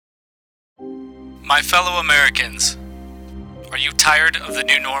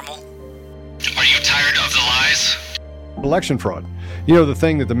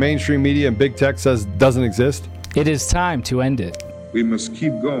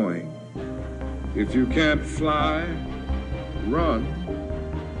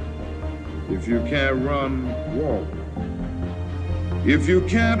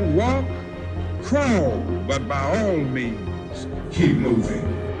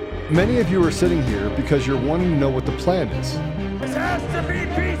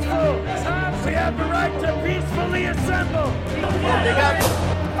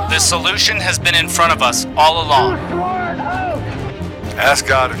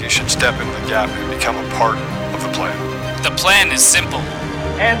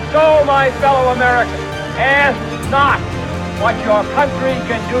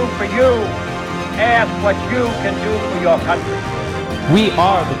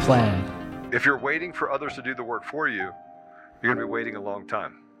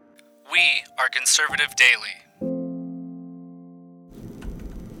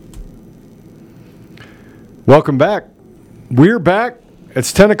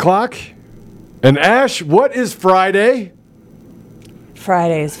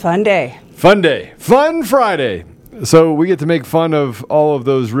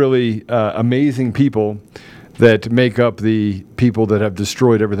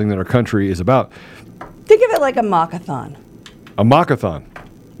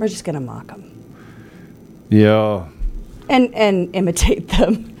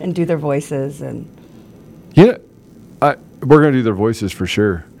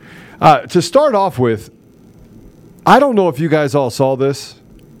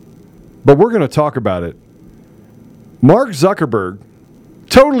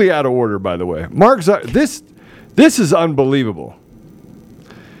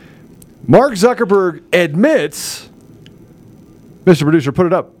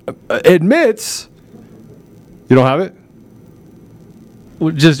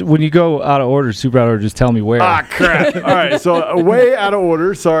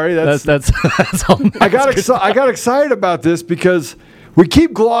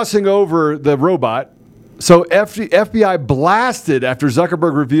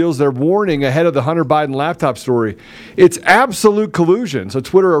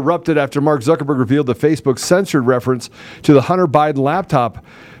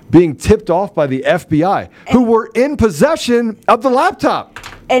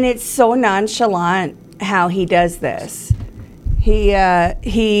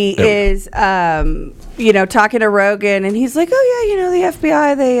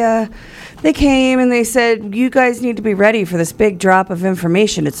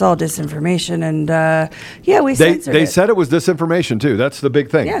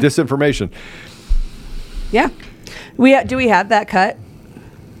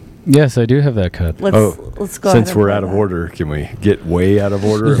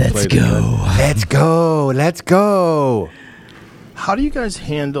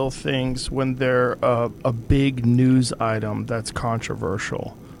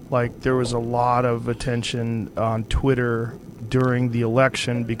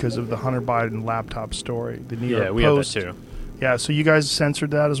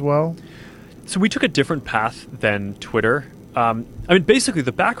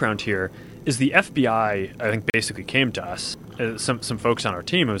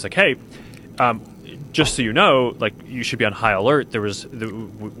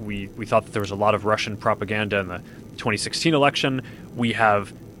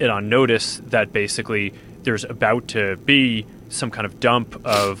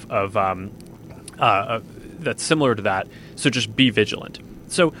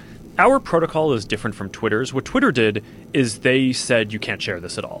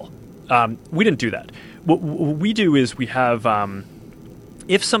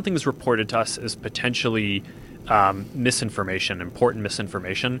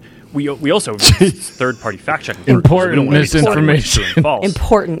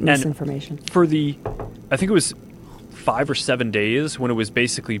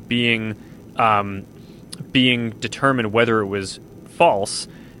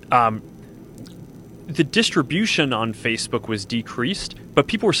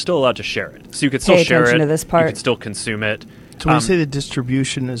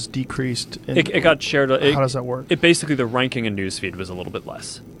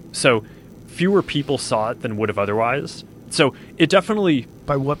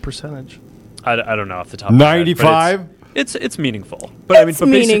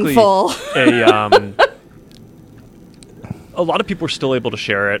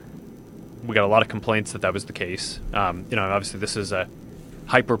we got a lot of complaints that was the case. Obviously this is a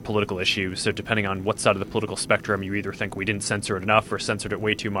hyper-political issue, so depending on what side of the political spectrum, you either think we didn't censor it enough or censored it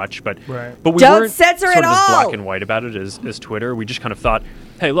way too much. But we Don't weren't censor sort it of as all! black and white about it as Twitter. We just kind of thought,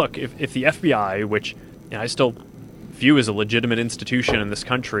 hey, look, if the FBI, which I still view as a legitimate institution in this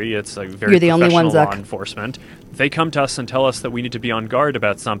country, it's a very You're the only one, professional law Zuck. enforcement. If they come to us and tell us that we need to be on guard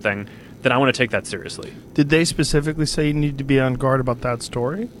about something, then I want to take that seriously. Did they specifically say you need to be on guard about that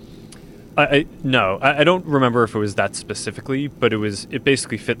story? No, I don't remember if it was that specifically, but it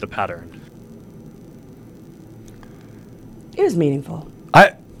basically fit the pattern. It was meaningful.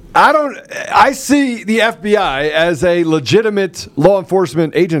 I see the FBI as a legitimate law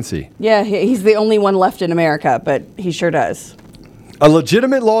enforcement agency. Yeah, he's the only one left in America, but he sure does. A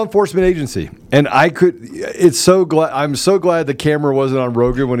legitimate law enforcement agency. And I'm so glad the camera wasn't on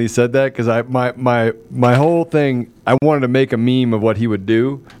Rogan when he said that, because my whole thing, I wanted to make a meme of what he would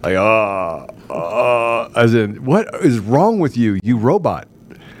do. Like, as in, what is wrong with you, you robot?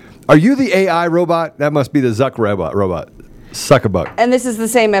 Are you the AI robot? That must be the Zuck robot. Suck a buck. And this is the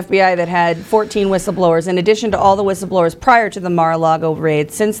same FBI that had 14 whistleblowers, in addition to all the whistleblowers prior to the Mar-a-Lago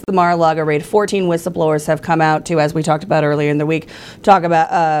raid. Since the Mar-a-Lago raid, 14 whistleblowers have come out to, as we talked about earlier in the week, talk about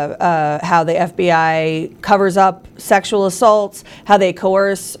how the FBI covers up sexual assaults, how they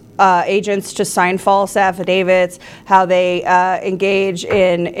coerce agents to sign false affidavits, how they engage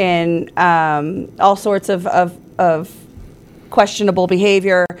in all sorts of questionable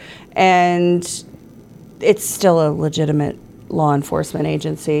behavior, and it's still a legitimate law enforcement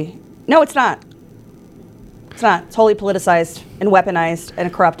agency. No, it's not. It's not. It's wholly politicized and weaponized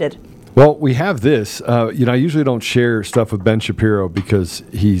and corrupted. Well, we have this. I usually don't share stuff with Ben Shapiro because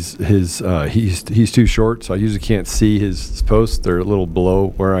he's too short, so I usually can't see his posts. They're a little below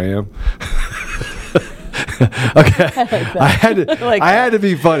where I am. Okay, I had to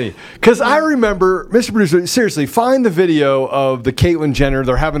be funny because I remember, Mr. Producer, seriously, find the video of the Caitlyn Jenner.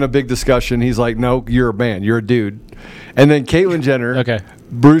 They're having a big discussion. He's like, "No, you're a man. You're a dude." And then Caitlyn Jenner,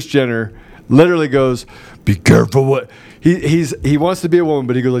 Bruce Jenner, literally goes, "Be careful what." He wants to be a woman,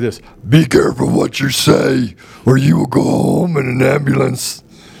 but he goes like this: "Be careful what you say, or you will go home in an ambulance."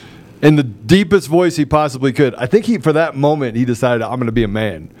 In the deepest voice he possibly could. I think for that moment he decided, I'm going to be a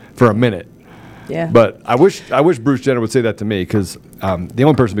man for a minute. Yeah. But I wish Bruce Jenner would say that to me, because the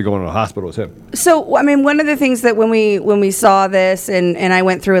only person to be going to a hospital is him. So, I mean, one of the things that when we saw this, and I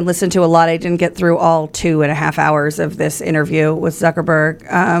went through and listened to a lot, I didn't get through all 2.5 hours of this interview with Zuckerberg,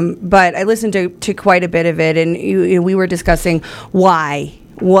 but I listened to quite a bit of it, and we were discussing why.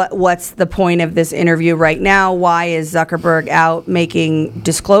 What's the point of this interview right now? Why is Zuckerberg out making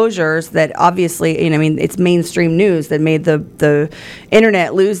disclosures that obviously, it's mainstream news that made the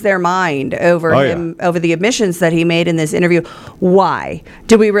internet lose their mind over over the admissions that he made in this interview? Why?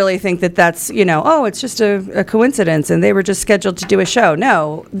 Do we really think that that's, it's just a coincidence and they were just scheduled to do a show?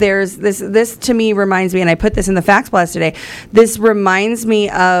 No, there's this to me reminds me, and I put this in the Facts Blast today, this reminds me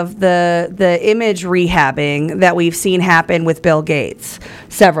of the image rehabbing that we've seen happen with Bill Gates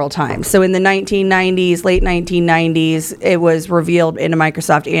several times. So in the 1990s, late 1990s, it was revealed in a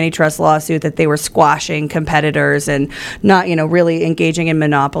Microsoft antitrust lawsuit that they were squashing competitors and not, really engaging in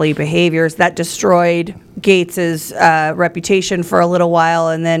monopoly behaviors. That destroyed Gates's reputation for a little while,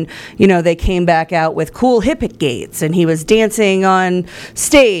 and then they came back out with Cool Hip It Gates, and he was dancing on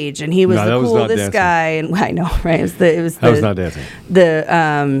stage, and he was guy, and I know, right? It was not dancing.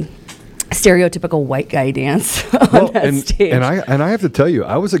 The stereotypical white guy dance on that stage. And I have to tell you,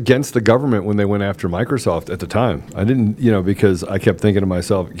 I was against the government when they went after Microsoft at the time. I didn't, because I kept thinking to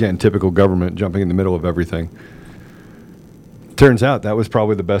myself, again, typical government jumping in the middle of everything. Turns out that was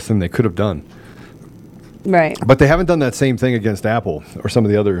probably the best thing they could have done. Right. But they haven't done that same thing against Apple or some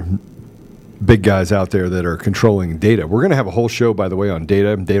of the other big guys out there that are controlling data. We're going to have a whole show, by the way, on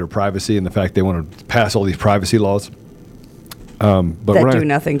data privacy, and the fact they want to pass all these privacy laws. But that do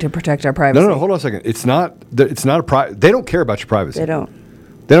nothing to protect our privacy. No, hold on a second. It's not a they don't care about your privacy. They don't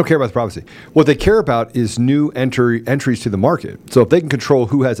care about the privacy. What they care about is new entries to the market. So if they can control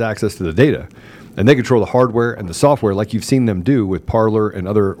who has access to the data, and they control the hardware and the software like you've seen them do with Parler and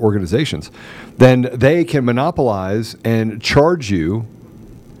other organizations, then they can monopolize and charge you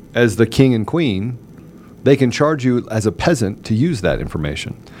as the king and queen. They can charge you as a peasant to use that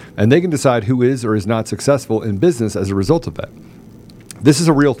information. And they can decide who is or is not successful in business as a result of that. This is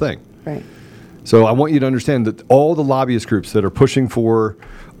a real thing. Right. So I want you to understand that all the lobbyist groups that are pushing for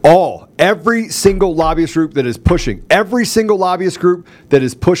every single lobbyist group that is pushing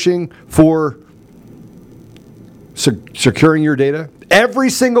for securing your data, every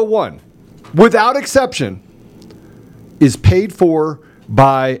single one, without exception, is paid for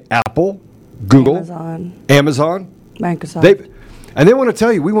by Apple, Google, Amazon, Microsoft. And they want to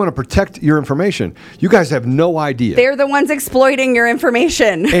tell you, we want to protect your information. You guys have no idea. They're the ones exploiting your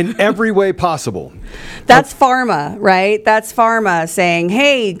information. In every way possible. That's pharma, right? That's pharma saying,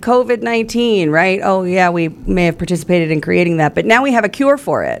 hey, COVID-19, right? Oh, yeah, we may have participated in creating that, but now we have a cure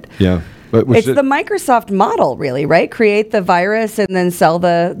for it. Yeah. It's the Microsoft model, really, right? Create the virus and then sell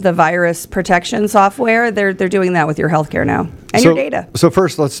the virus protection software. They're doing that with your healthcare now and your data. So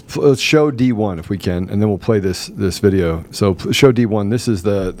first, let's show D1 if we can, and then we'll play this video. So show D1. This is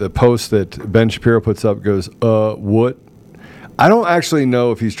the post that Ben Shapiro puts up. Goes, what? I don't actually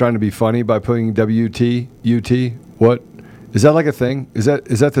know if he's trying to be funny by putting WT, what? Is that like a thing? Is that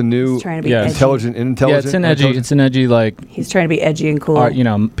the new intelligent? Yeah, it's an edgy like. He's trying to be edgy and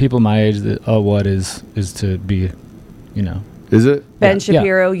cool. People my age that what is to be, Is it? Ben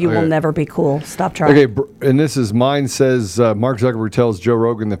Shapiro, you will never be cool. Stop trying. Okay, and this is mine says Mark Zuckerberg tells Joe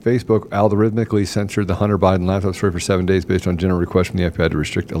Rogan that Facebook algorithmically censored the Hunter Biden laptop story for 7 days based on general request from the FBI to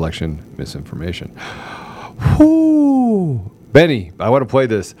restrict election misinformation. Whoo! Benny, I want to play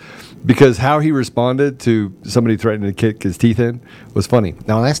this because how he responded to somebody threatening to kick his teeth in was funny.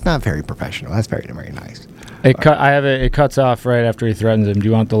 No, that's not very professional. That's very, very nice. It cuts off right after he threatens him. Do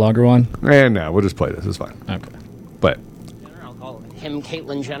you want the longer one? No, we'll just play this. It's fine. Okay. But I'll call him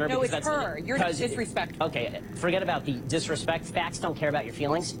Caitlyn Jenner. No, because it's her. You're disrespectful. Okay, forget about the disrespect. Facts don't care about your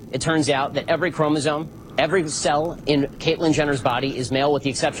feelings. It turns out that every chromosome, every cell in Caitlyn Jenner's body is male with the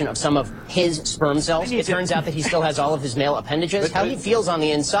exception of some of his sperm cells. It turns out that he still has all of his male appendages. How he feels on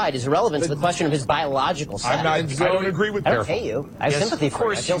the inside is irrelevant to the question of his biological status. I don't agree with that. I don't hate you. I have sympathy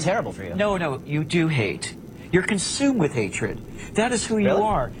for you. I feel terrible for you. No, you do hate. You're consumed with hatred. That is who you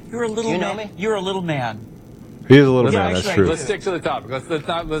are. You're a little man. Me? You're a little man. He is a little man, that's true. Let's stick to the topic. Let's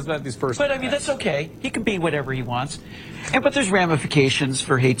not these first. But I mean, that's okay. He can be whatever he wants. But there's ramifications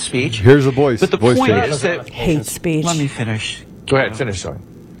for hate speech. Here's the voice. But the point is that hate speech. Let me finish. Go ahead, finish, sorry.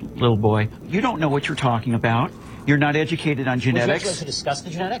 Little boy, you don't know what you're talking about. You're not educated on genetics. Would you like to discuss the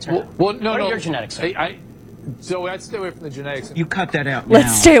genetics? Well, no. What are your genetics? So let's stay away from the genetics. You cut that out.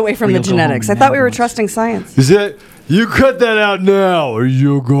 Let's stay away from the genetics. I thought we were trusting science. Is it? You cut that out now, or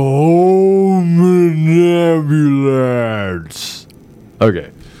you'll go home in ambulance.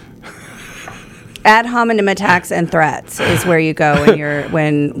 Okay. Ad hominem attacks and threats is where you go when you're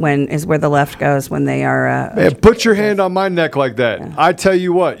when is where the left goes when they are. Man, put your hand on my neck like that. Yeah. I tell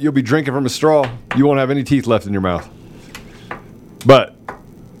you what, you'll be drinking from a straw. You won't have any teeth left in your mouth. But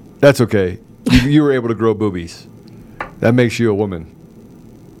that's okay. You were able to grow boobies. That makes you a woman.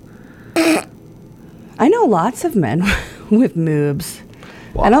 I know lots of men with moobs.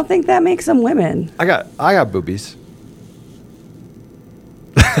 Wow. I don't think that makes them women. I got boobies.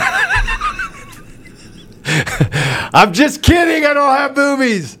 I'm just kidding. I don't have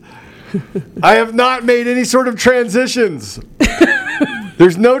boobies. I have not made any sort of transitions.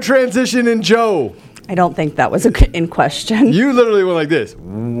 There's no transition in Joe. I don't think that was in question. You literally went like this.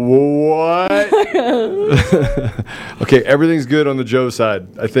 What? Okay, everything's good on the Joe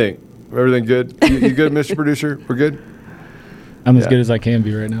side, I think. Everything good? You good, Mr. Producer? We're good? I'm as good as I can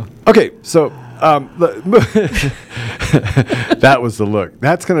be right now. Okay, so that was the look.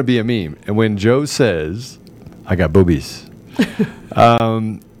 That's going to be a meme. And when Joe says, I got boobies,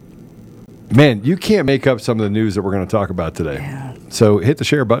 man, you can't make up some of the news that we're going to talk about today. Yeah. So hit the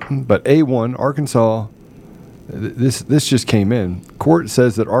share button. But A1, Arkansas, this just came in. Court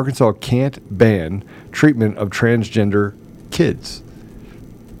says that Arkansas can't ban treatment of transgender kids.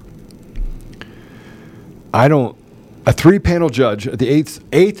 A 3-panel judge at the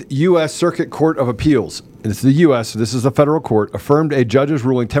 8th U.S. Circuit Court of Appeals, it's the U.S., so this is a federal court, affirmed a judge's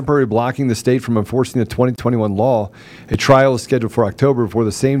ruling temporarily blocking the state from enforcing the 2021 law. A trial is scheduled for October before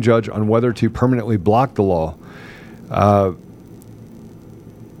the same judge on whether to permanently block the law.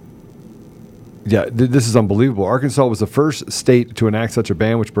 This is unbelievable. Arkansas was the first state to enact such a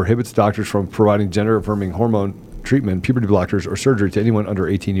ban, which prohibits doctors from providing gender-affirming hormone treatment, puberty blockers, or surgery to anyone under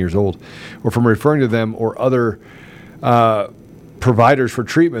 18 years old, or from referring to them or other providers for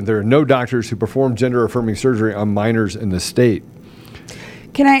treatment. There are no doctors who perform gender-affirming surgery on minors in the state.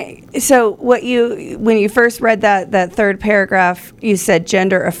 When you first read that third paragraph, you said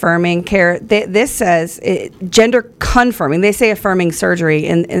gender-affirming care. This says gender-confirming. They say affirming surgery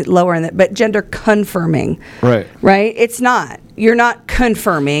in lower in that, but gender-confirming. Right. Right? It's not. You're not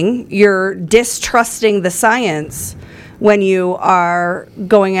confirming. You're distrusting the science when you are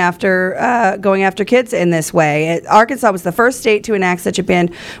going after kids in this way. Arkansas was the first state to enact such a ban,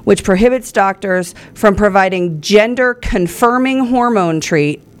 which prohibits doctors from providing gender-confirming hormone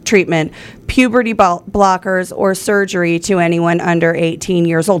treatment, puberty blockers, or surgery to anyone under 18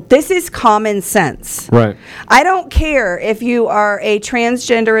 years old. This is common sense. Right. I don't care if you are a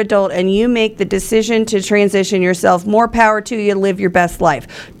transgender adult and you make the decision to transition yourself. More power to you. Live your best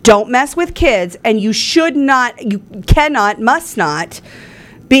life. Don't mess with kids, and you should not, you cannot, must not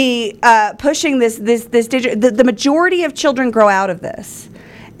be pushing this digital. The majority of children grow out of this,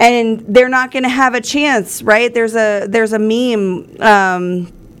 and they're not going to have a chance, right? There's a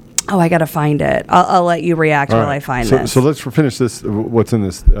meme. I got to find it. I'll let you react while I find this. So let's finish this, what's in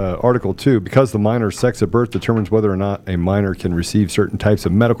this article, too. Because the minor's sex at birth determines whether or not a minor can receive certain types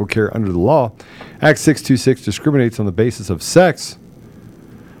of medical care under the law, Act 626 discriminates on the basis of sex.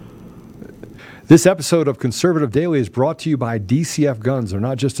 This episode of Conservative Daily is brought to you by DCF Guns. They're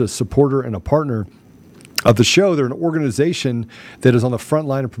not just a supporter and a partner of the show. They're an organization that is on the front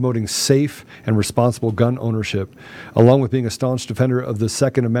line of promoting safe and responsible gun ownership. Along with being a staunch defender of the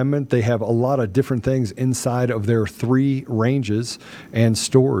Second Amendment, they have a lot of different things inside of their 3 ranges and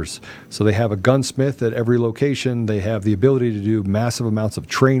stores. So they have a gunsmith at every location. They have the ability to do massive amounts of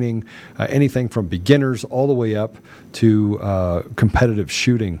training, anything from beginners all the way up to competitive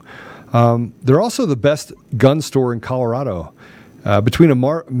shooting. They're also the best gun store in Colorado. Between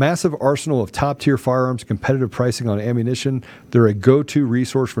a massive arsenal of top-tier firearms, competitive pricing on ammunition, they're a go-to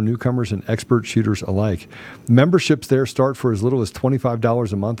resource for newcomers and expert shooters alike. Memberships there start for as little as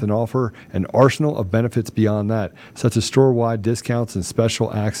 $25 a month and offer an arsenal of benefits beyond that, such as store-wide discounts and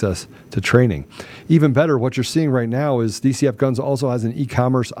special access to training. Even better, what you're seeing right now is DCF Guns also has an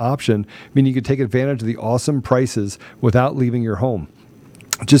e-commerce option, meaning you can take advantage of the awesome prices without leaving your home.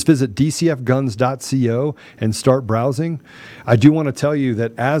 Just visit dcfguns.co and start browsing. I do want to tell you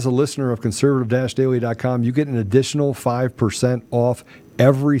that as a listener of conservative-daily.com, you get an additional 5% off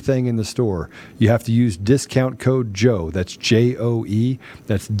everything in the store. You have to use discount code Joe. That's Joe.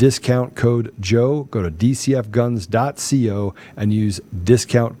 That's discount code Joe. Go to dcfguns.co and use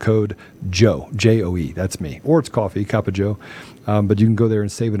discount code Joe. Joe. That's me. Or it's coffee, cup of Joe. But you can go there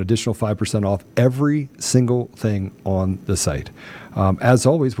and save an additional 5% off every single thing on the site. As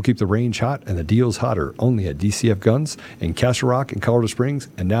always, we'll keep the range hot and the deals hotter only at DCF Guns in Castle Rock and Colorado Springs,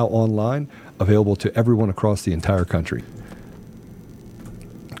 and now online, available to everyone across the entire country.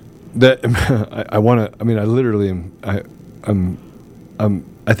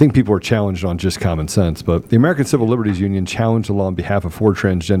 I think people are challenged on just common sense, but the American Civil Liberties Union challenged the law on behalf of 4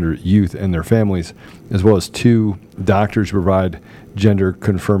 transgender youth and their families, as well as 2 doctors who provide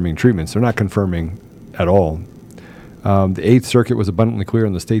gender-confirming treatments. They're not confirming at all. The Eighth Circuit was abundantly clear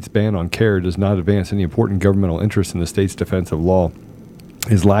on the state's ban on care does not advance any important governmental interest in the state's defense of law,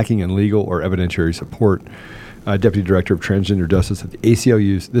 is lacking in legal or evidentiary support. Deputy Director of Transgender Justice at the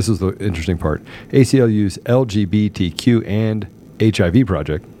ACLU's, this is the interesting part, ACLU's LGBTQ and HIV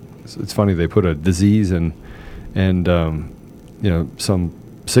project. It's funny they put a disease and some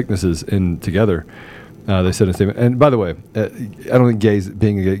sicknesses in together. They said in a statement. And by the way, I don't think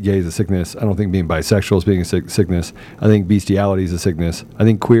being gay is a sickness. I don't think being bisexual is being a sickness. I think bestiality is a sickness. I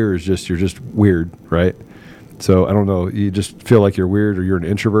think queer is you're just weird, right? So I don't know. You just feel like you're weird or you're an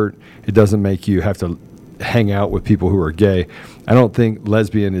introvert. It doesn't make you have to hang out with people who are gay. I don't think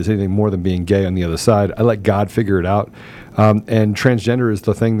lesbian is anything more than being gay on the other side. I let God figure it out. And transgender is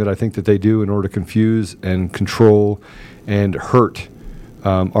the thing that I think that they do in order to confuse and control and hurt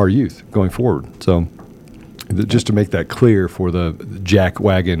our youth going forward. So just to make that clear for the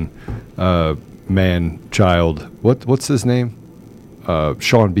jackwagon man-child, what's his name?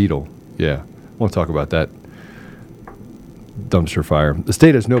 Sean Beadle. Yeah, I want to talk about that dumpster fire. The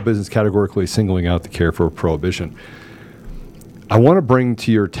state has no business categorically singling out the care for prohibition. I want to bring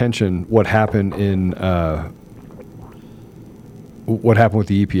to your attention what happened with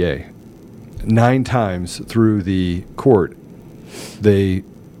the EPA. 9 times through the court, they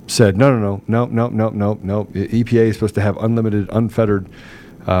said, no. The EPA is supposed to have unlimited, unfettered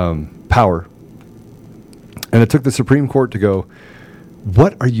power. And it took the Supreme Court to go,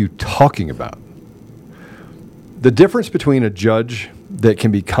 what are you talking about? The difference between a judge that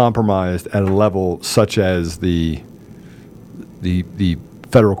can be compromised at a level such as the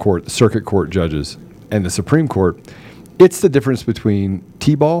federal court, the circuit court judges, and the Supreme Court, it's the difference between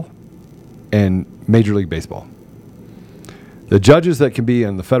T-ball and Major League Baseball. The judges that can be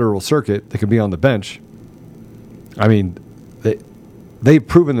on the federal circuit, that can be on the bench, I mean, they've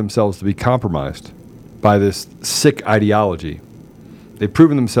proven themselves to be compromised by this sick ideology. They've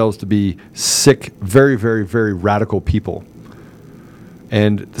proven themselves to be sick, very, very, very radical people.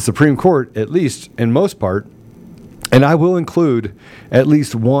 And the Supreme Court, at least in most part, and I will include at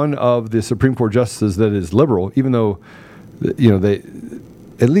least one of the Supreme Court justices that is liberal, even though,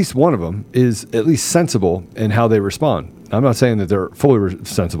 at least one of them is at least sensible in how they respond. I'm not saying that they're fully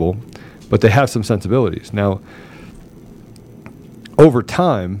sensible, but they have some sensibilities. Now, over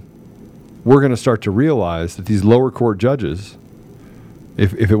time, we're going to start to realize that these lower court judges,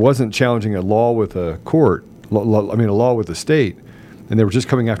 if it wasn't challenging a law with a court, a law with the state, and they were just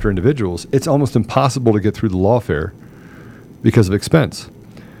coming after individuals, it's almost impossible to get through the lawfare because of expense.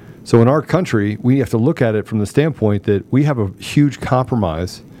 So in our country, we have to look at it from the standpoint that we have a huge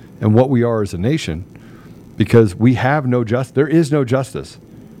compromise in what we are as a nation because we have no justice. There is no justice.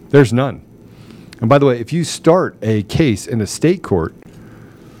 There's none. And by the way, if you start a case in a state court,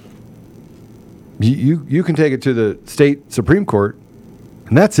 you can take it to the state Supreme Court,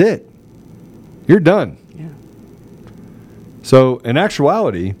 and that's it. You're done. Yeah. So in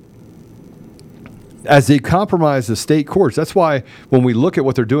actuality, as they compromise the state courts, that's why when we look at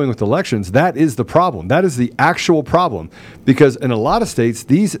what they're doing with elections, that is the problem. That is the actual problem. Because in a lot of states,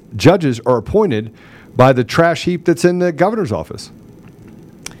 these judges are appointed by the trash heap that's in the governor's office.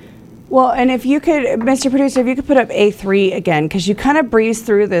 Well, and if you could, Mr. Producer, if you could put up A3 again, because you kind of breeze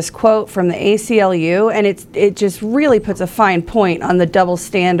through this quote from the ACLU, and it just really puts a fine point on the double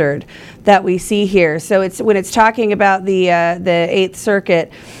standard that we see here. So it's when it's talking about the Eighth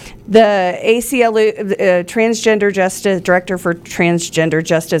Circuit, the ACLU transgender justice director for transgender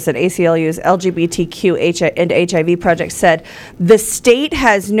justice at ACLU's LGBTQ and HIV project said the state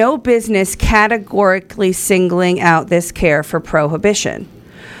has no business categorically singling out this care for prohibition.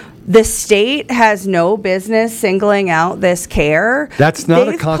 The state has no business singling out this care. That's not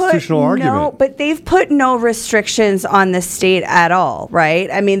a constitutional argument. No, but they've put no restrictions on the state at all, right?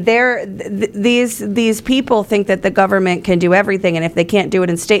 I mean, these people think that the government can do everything, and if they can't do it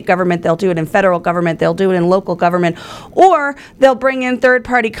in state government, they'll do it in federal government, they'll do it in local government, or they'll bring in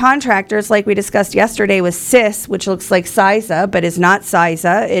third-party contractors like we discussed yesterday with CIS, which looks like CISA, but is not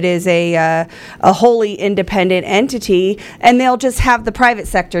CISA. It is a wholly independent entity, and they'll just have the private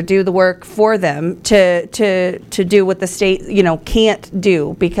sector do the work for them to do what the state, can't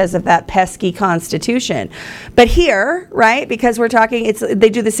do because of that pesky Constitution. But here, right, because we're talking, they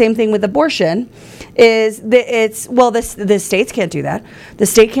do the same thing with abortion, the states can't do that. The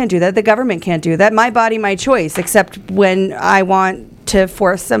state can't do that. The government can't do that. My body, my choice, except when I want to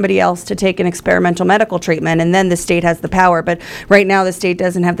force somebody else to take an experimental medical treatment, and then the state has the power. But right now the state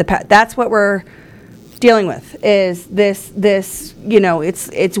doesn't have the power. That's what we're dealing with, is this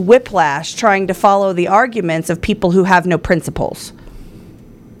it's whiplash trying to follow the arguments of people who have no principles.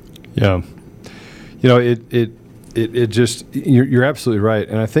 Yeah. It just, you're absolutely right.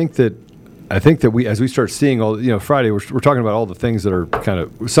 And I think that we, as we start seeing all, Friday, we're talking about all the things that are kind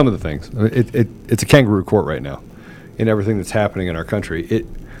of, some of the things. It's a kangaroo court right now in everything that's happening in our country. It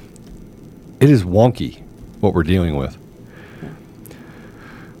is wonky what we're dealing with.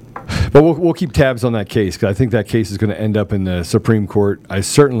 But we'll keep tabs on that case, because I think that case is going to end up in the Supreme Court. I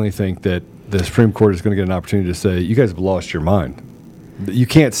certainly think that the Supreme Court is going to get an opportunity to say, you guys have lost your mind. You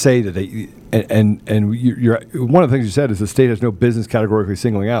can't say that they, you're one of the things you said is the state has no business categorically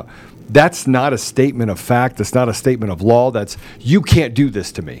singling out. That's not a statement of fact. That's not a statement of law. That's, you can't do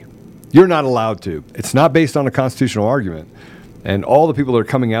this to me. You're not allowed to. It's not based on a constitutional argument. And all the people that are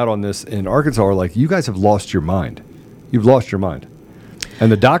coming out on this in Arkansas are like, you guys have lost your mind. You've lost your mind.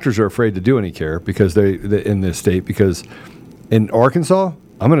 And the doctors are afraid to do any care because they in this state, because in Arkansas,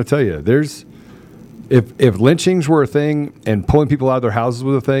 I'm going to tell you, if lynchings were a thing and pulling people out of their houses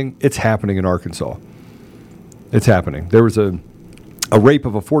was a thing, it's happening in Arkansas. It's happening. There was a rape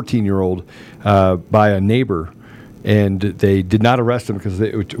of a 14-year-old by a neighbor, and they did not arrest him because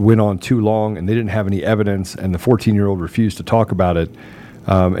it went on too long and they didn't have any evidence, and the 14-year-old refused to talk about it.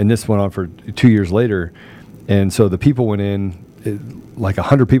 And this went on for 2 years later. And so the people went in, like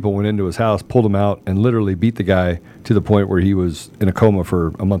 100 people went into his house, pulled him out, and literally beat the guy to the point where he was in a coma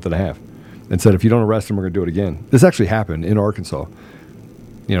for a month and a half, and said, if you don't arrest him, we're going to do it again. This actually happened in Arkansas,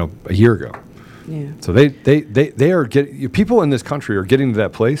 a year ago. Yeah. So they are getting, people in this country are getting to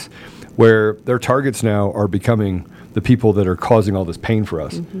that place where their targets now are becoming the people that are causing all this pain for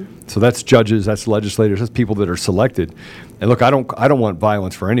us. Mm-hmm. So that's judges, that's legislators, that's people that are selected. And look, I don't want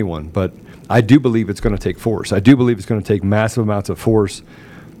violence for anyone, but I do believe it's going to take force. I do believe it's going to take massive amounts of force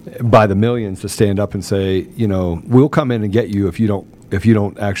by the millions to stand up and say, we'll come in and get you if you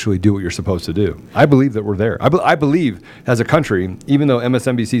don't actually do what you're supposed to do. I believe that we're there. I believe as a country, even though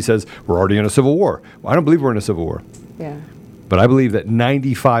MSNBC says we're already in a civil war, I don't believe we're in a civil war. Yeah. But I believe that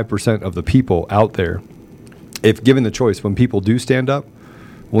 95% of the people out there, if given the choice, when people do stand up,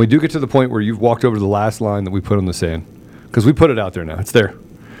 when we do get to the point where you've walked over to the last line that we put on the sand, because we put it out there now, it's there.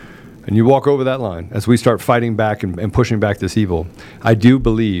 and you walk over that line, as we start fighting back and pushing back this evil, I do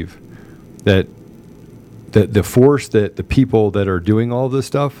believe that the force that the people that are doing all this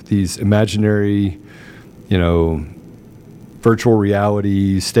stuff, these imaginary, virtual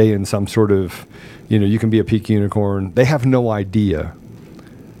reality, stay in some sort of, you can be a pink unicorn. They have no idea.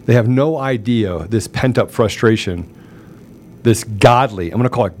 They have no idea this pent-up frustration, this godly, I'm going to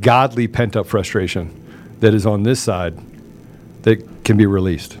call it godly pent-up frustration that is on this side that can be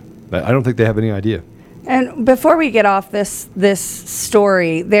released. I don't think they have any idea. And before we get off this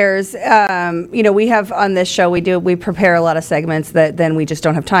story, there's, we have on this show, we prepare a lot of segments that then we just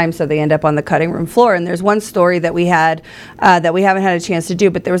don't have time, so they end up on the cutting room floor. And there's one story that we had that we haven't had a chance to do,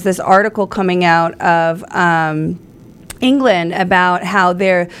 but there was this article coming out of England about how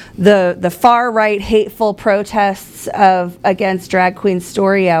the far right hateful protests against Drag Queen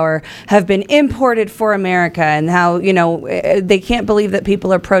Story Hour have been imported for America, and how they can't believe that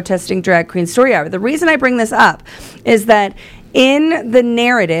people are protesting Drag Queen Story Hour. The reason I bring this up is that in the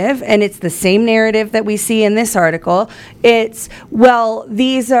narrative, and it's the same narrative that we see in this article, it's, well,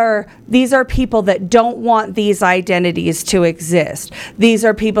 these are people that don't want these identities to exist. These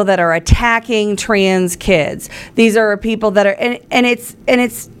are people that are attacking trans kids. These are people that are, and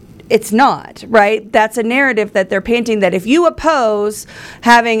it's not, right? That's a narrative that they're painting, that if you oppose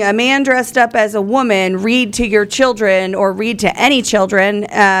having a man dressed up as a woman read to your children or read to any children,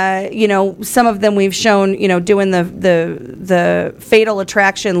 some of them we've shown, doing the fatal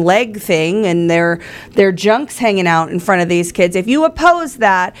attraction leg thing, and their junks hanging out in front of these kids. If you oppose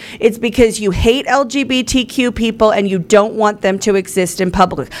that, it's because you hate LGBTQ people and you don't want them to exist in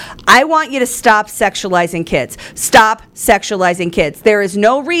public. I want you to stop sexualizing kids. Stop sexualizing kids. There is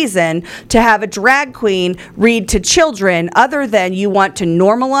no reason to have a drag queen read to children other than you want to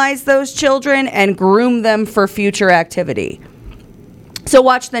normalize those children and groom them for future activity. So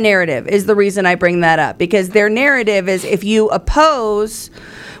watch the narrative is the reason I bring that up, because their narrative is, if you oppose,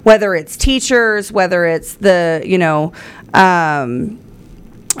 whether it's teachers, whether it's the,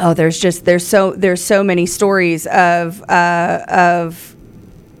 there's so many stories of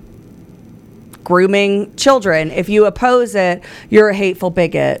grooming children. If you oppose it, you're a hateful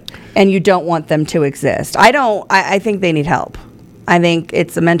bigot and you don't want them to exist. I think they need help. I think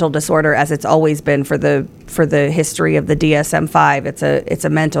it's a mental disorder, as it's always been for the history of the DSM-5. It's a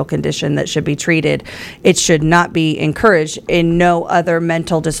mental condition that should be treated. It should not be encouraged. In no other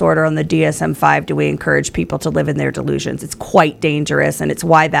mental disorder on the DSM-5 do we encourage people to live in their delusions. It's quite dangerous, and it's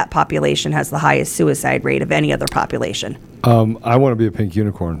why that population has the highest suicide rate of any other population. I want to be a pink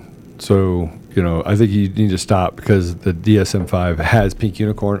unicorn. So, I think you need to stop, because the DSM-5 has pink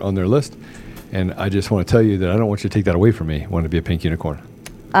unicorn on their list. And I just want to tell you that I don't want you to take that away from me. I want to be a pink unicorn.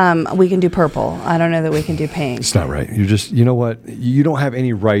 We can do purple. I don't know that we can do pink. It's not right. You're just, you know what? You don't have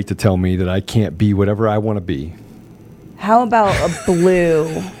any right to tell me that I can't be whatever I want to be. How about a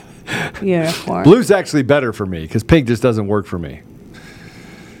blue unicorn? Blue's actually better for me, because pink just doesn't work for me.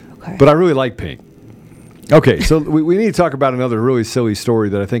 Okay. But I really like pink. Okay, so we need to talk about another really silly story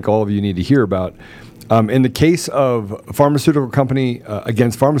that I think all of you need to hear about. In the case of pharmaceutical company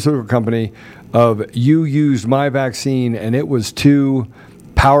against pharmaceutical company, of you used my vaccine and it was too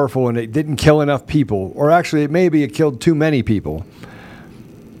powerful and it didn't kill enough people, or actually it killed too many people.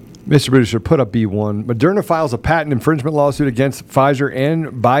 Mr. Producer, put up B1. Moderna files a patent infringement lawsuit against Pfizer and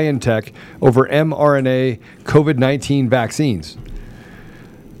BioNTech over mRNA COVID-19 vaccines.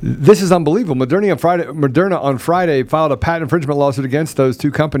 This is unbelievable. Moderna on Friday filed a patent infringement lawsuit against those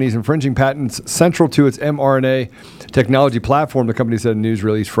two companies, infringing patents central to its mRNA technology platform, the company said in a news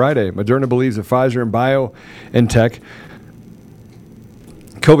release Friday. Moderna believes that Pfizer and BioNTech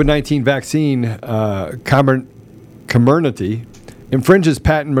COVID-19 vaccine, Comirnaty, infringes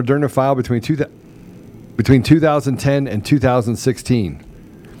patent Moderna filed between 2010 and 2016.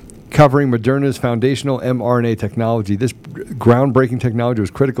 Covering Moderna's foundational mRNA technology. This groundbreaking technology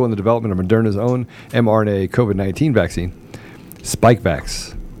was critical in the development of Moderna's own mRNA COVID-19 vaccine,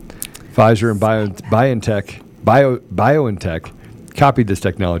 Spikevax. Pfizer and BioNTech copied this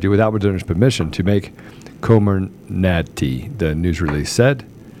technology without Moderna's permission to make Comirnaty, the news release said.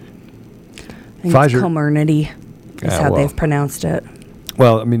 Pfizer, Comirnaty is how they've pronounced it.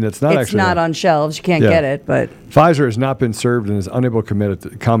 Well, I mean, it's not on shelves. You can't get it, but Pfizer has not been served and is unable to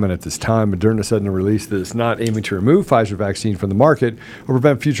comment at this time. Moderna said in a release that it's not aiming to remove Pfizer vaccine from the market or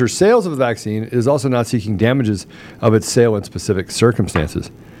prevent future sales of the vaccine. It is also not seeking damages of its sale in specific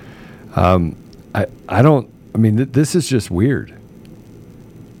circumstances. This is just weird.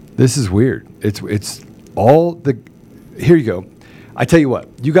 This is weird. It's all the. Here you go. I tell you what.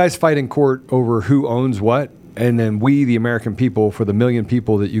 You guys fight in court over who owns what. and then we, the American people, for the million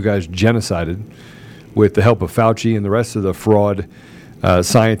people that you guys genocided with the help of Fauci and the rest of the fraud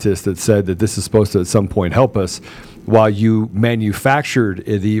scientists that said that this is supposed to at some point help us, while you manufactured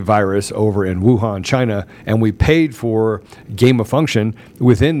the virus over in Wuhan, China, and we paid for gain of function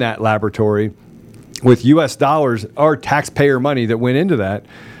within that laboratory with U.S. dollars, our taxpayer money that went into that.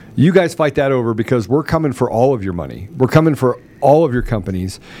 You guys fight that over because we're coming for all of your money. We're coming for all of your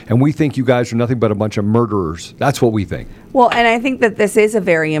companies, and we think you guys are nothing but a bunch of murderers. That's what we think. Well, and I think that this is a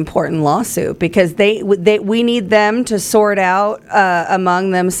very important lawsuit because we need them to sort out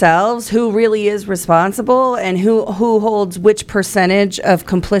among themselves who really is responsible and who holds which percentage of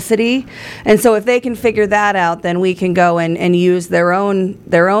complicity. And so if they can figure that out, then we can go and use their own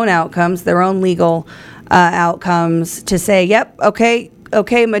outcomes, their own legal outcomes to say, yep, okay,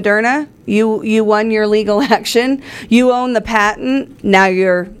 Moderna, you won your legal action. You own the patent. Now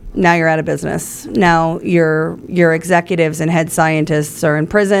you're out of business. Now your executives and head scientists are in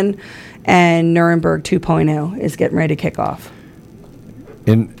prison, and Nuremberg 2.0 is getting ready to kick off.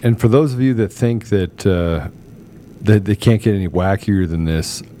 And for those of you that think that that they can't get any wackier than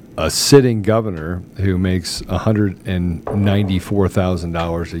this, a sitting governor who makes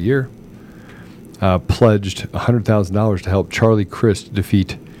 $194,000 a year pledged $100,000 to help Charlie Crist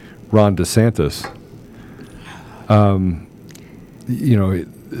defeat Ron DeSantis.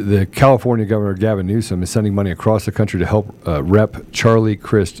 The California Governor Gavin Newsom is sending money across the country to help Rep. Charlie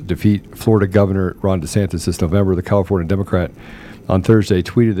Crist defeat Florida Governor Ron DeSantis this November. The California Democrat on Thursday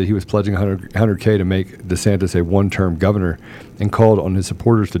tweeted that he was pledging $100K to make DeSantis a one-term governor and called on his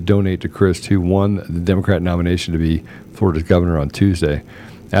supporters to donate to Crist, who won the Democrat nomination to be Florida's governor on Tuesday.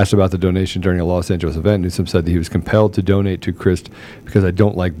 Asked about the donation during a Los Angeles event, Newsom said that he was compelled to donate to Crist because I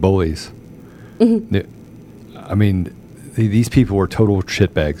don't like bullies. Mm-hmm. I mean, these people are total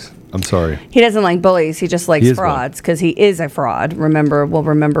shitbags. I'm sorry. He doesn't like bullies. He just likes frauds because he is a fraud. Remember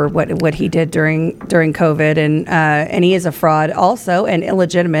what he did during COVID, and he is a fraud also and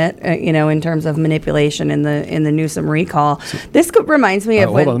illegitimate. In terms of manipulation in the Newsom recall. This reminds me of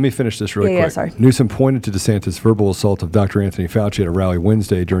hold on. Let me finish this really quick. Yeah, sorry. Newsom pointed to DeSantis' verbal assault of Dr. Anthony Fauci at a rally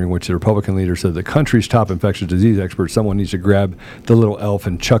Wednesday, during which the Republican leader said the country's top infectious disease expert, someone needs to grab the little elf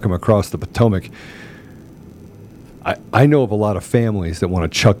and chuck him across the Potomac. I know of a lot of families that want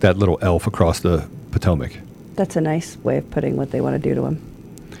to chuck that little elf across the Potomac. That's a nice way of putting what they want to do to him.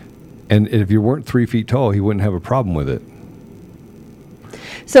 And if you weren't 3 feet tall, he wouldn't have a problem with it.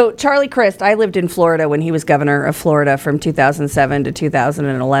 So Charlie Crist, I lived in Florida when he was governor of Florida from 2007 to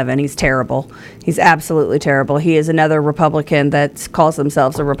 2011. He's terrible. He's absolutely terrible. He is another Republican that calls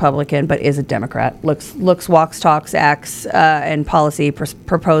themselves a Republican but is a Democrat. Looks, walks, talks, acts, and policy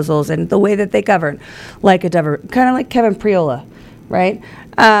proposals and the way that they govern like kind of like Kevin Priola, right?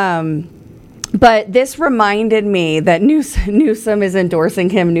 But this reminded me that Newsom is endorsing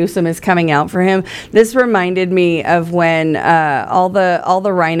him. Newsom is coming out for him. This reminded me of when all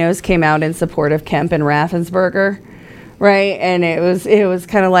the rhinos came out in support of Kemp and Raffensperger, right? And it was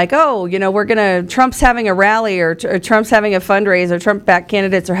kind of like, Trump's having a rally or Trump's having a fundraiser. Trump-backed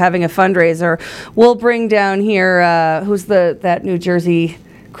candidates are having a fundraiser. We'll bring down here who's that New Jersey.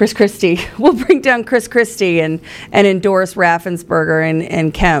 Chris Christie. We'll bring down Chris Christie and endorse Raffensperger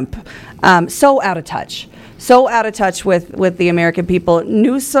and Kemp. So out of touch with the American people.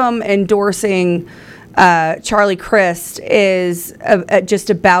 Newsom endorsing Charlie Crist is just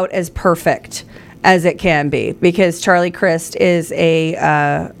about as perfect as it can be, because Charlie Crist is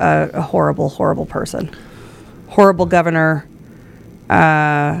a horrible, horrible person, horrible governor.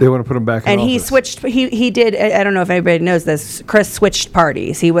 They want to put him back in and office. He switched. He did. I don't know if anybody knows this. Chris switched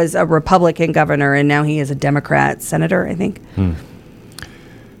parties. He was a Republican governor, and now he is a Democrat senator, I think. And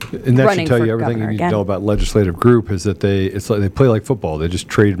that should tell you everything you need to know about legislative group is that they play like football. They just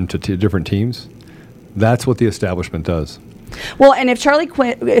trade them to different teams. That's what the establishment does. Well, and if Charlie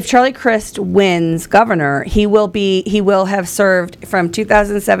Crist wins governor, he will have served from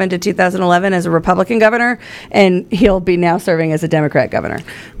 2007 to 2011 as a Republican governor, and he'll be now serving as a Democrat governor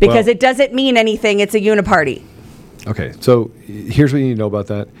because it doesn't mean anything. It's a uniparty. Okay, so here's what you need to know about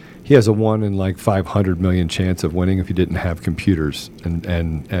that. He has a 1 in like 500 million chance of winning if he didn't have computers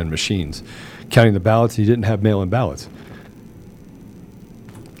and machines. Counting the ballots, he didn't have mail-in ballots.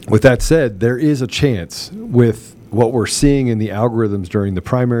 With that said, there is a chance with what we're seeing in the algorithms during the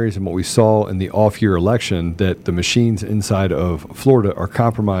primaries and what we saw in the off-year election that the machines inside of Florida are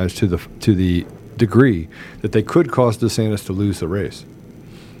compromised to the degree that they could cause DeSantis to lose the race.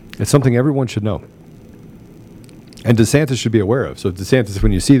 It's something everyone should know. And DeSantis should be aware of. So DeSantis, if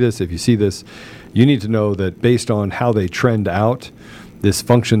you see this, you need to know that based on how they trend out, this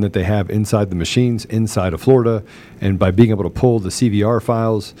function that they have inside the machines inside of Florida, and by being able to pull the CVR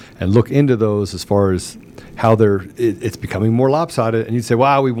files and look into those as far as how it's becoming more lopsided. And you'd say,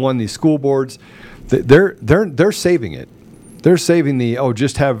 wow, we won these school boards. They're saving it. They're saving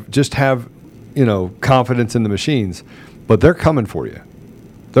just have confidence in the machines, but they're coming for you.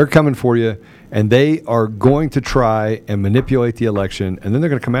 They're coming for you, and they are going to try and manipulate the election, and then they're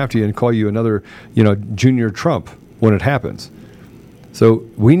going to come after you and call you another, junior Trump when it happens. So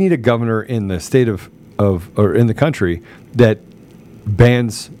we need a governor in the state or in the country that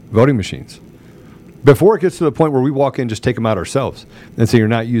bans voting machines. Before it gets to the point where we walk in, just take them out ourselves and say you're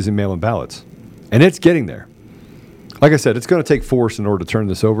not using mail-in ballots. And it's getting there. Like I said, it's going to take force in order to turn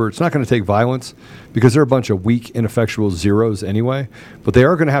this over. It's not going to take violence because they're a bunch of weak, ineffectual zeros anyway. But they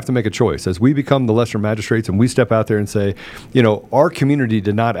are going to have to make a choice. As we become the lesser magistrates and we step out there and say, our community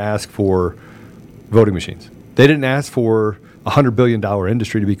did not ask for voting machines. They didn't ask for a $100 billion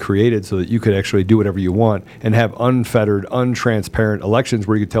industry to be created so that you could actually do whatever you want and have unfettered, untransparent elections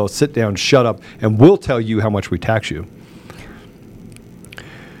where you could tell us, sit down, shut up, and we'll tell you how much we tax you.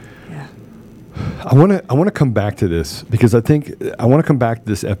 I want to come back to this because I want to come back to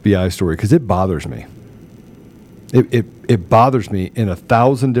this FBI story because it bothers me. It bothers me in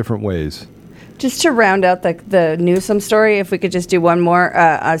 1,000 different ways. Just to round out the Newsom story, if we could just do one more,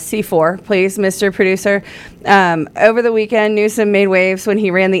 C4, please, Mr. Producer. Over the weekend, Newsom made waves when he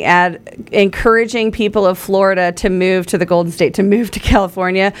ran the ad encouraging people of Florida to move to the Golden State, to move to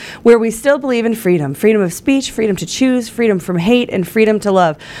California, where we still believe in freedom of speech, freedom to choose, freedom from hate, and freedom to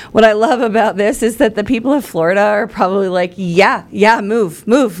love. What I love about this is that the people of Florida are probably like, yeah, move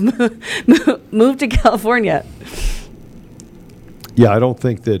to California. Yeah, I don't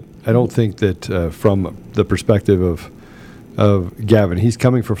think that from the perspective of Gavin, he's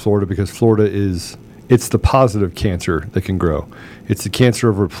coming from Florida because Florida it's the positive cancer that can grow. It's the cancer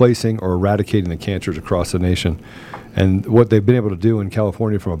of replacing or eradicating the cancers across the nation. And what they've been able to do in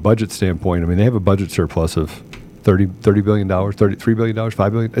California from a budget standpoint, they have a budget surplus of $30 billion, $33 billion,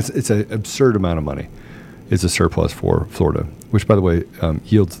 $5 billion. It's an absurd amount of money. It's a surplus for Florida, which, by the way,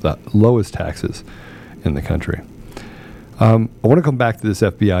 yields the lowest taxes in the country. I want to come back to this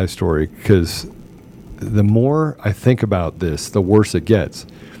FBI story because the more I think about this, the worse it gets.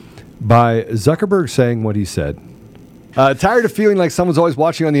 By Zuckerberg saying what he said, tired of feeling like someone's always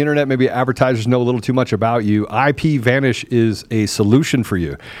watching on the internet, maybe advertisers know a little too much about you, IPVanish is a solution for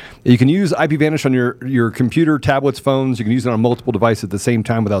you. You can use IPVanish on your computer, tablets, phones. You can use it on multiple devices at the same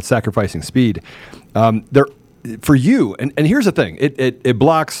time without sacrificing speed. For you, and here's the thing, it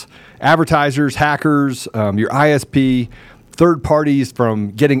blocks advertisers, hackers, your ISP, third parties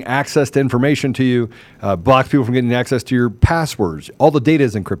from getting access to information to you, blocks people from getting access to your passwords. All the data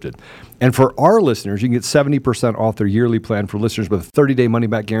is encrypted. And for our listeners, you can get 70% off their yearly plan for listeners with a 30-day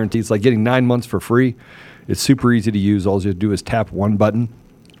money-back guarantee. It's like getting 9 months for free. It's super easy to use. All you have to do is tap one button.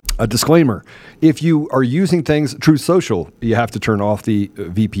 A disclaimer, if you are using things, Truth Social, you have to turn off the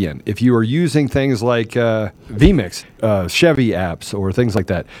VPN. If you are using things like vMix, Chevy apps, or things like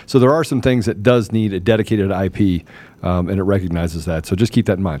that. So there are some things that does need a dedicated IP, and it recognizes that. So just keep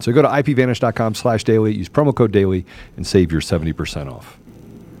that in mind. So go to ipvanish.com/daily, use promo code daily, and save your 70% off.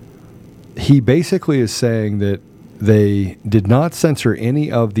 He basically is saying that they did not censor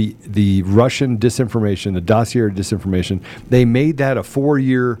any of the Russian disinformation, the dossier disinformation. They made that a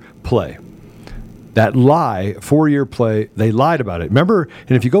 4-year play. That lie, 4-year play, they lied about it. Remember,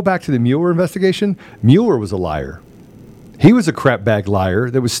 and if you go back to the Mueller investigation, Mueller was a liar. He was a crapbag liar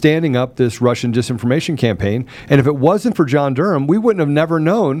that was standing up this Russian disinformation campaign. And if it wasn't for John Durham, we wouldn't have never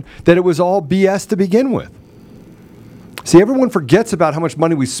known that it was all BS to begin with. See, everyone forgets about how much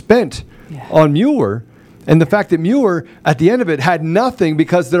money we spent on Mueller. And the fact that Mueller, at the end of it, had nothing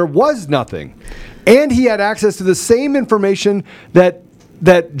because there was nothing. And he had access to the same information that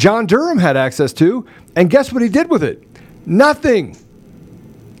John Durham had access to. And guess what he did with it? Nothing.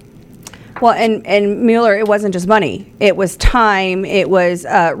 Well, and Mueller, it wasn't just money. It was time. It was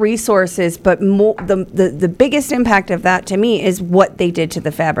resources. But the biggest impact of that to me is what they did to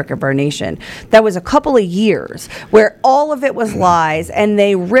the fabric of our nation. That was a couple of years where all of it was lies, and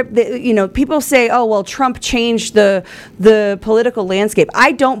they ripped. People say, "Oh, well, Trump changed the political landscape."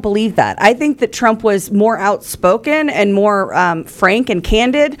 I don't believe that. I think that Trump was more outspoken and more frank and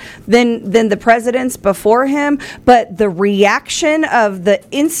candid than the presidents before him. But the reaction of the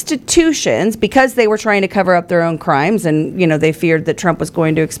institution, because they were trying to cover up their own crimes, and they feared that Trump was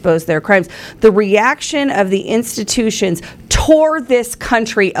going to expose their crimes. The reaction of the institutions tore this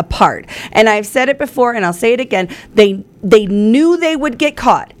country apart. And I've said it before, and I'll say it again. They knew they would get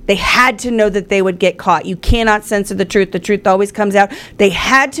caught. They had to know that they would get caught. You cannot censor the truth. The truth always comes out. They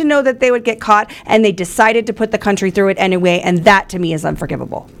had to know that they would get caught, and they decided to put the country through it anyway, and that to me is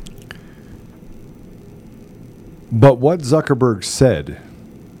unforgivable. But what Zuckerberg said,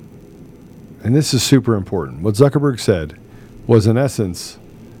 and this is super important, what Zuckerberg said was in essence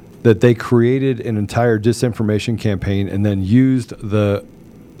that they created an entire disinformation campaign and then used the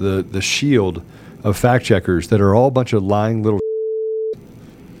shield of fact checkers that are all a bunch of lying little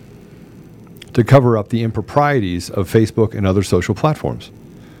to cover up the improprieties of Facebook and other social platforms.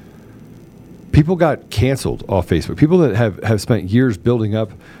 People got canceled off Facebook. People that have spent years building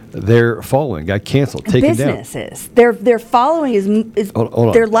up their following got canceled, taken down. Businesses, their following is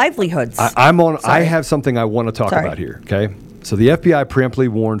Hold their on. livelihoods. I have something I want to talk Sorry. about here. Okay, so the FBI preemptively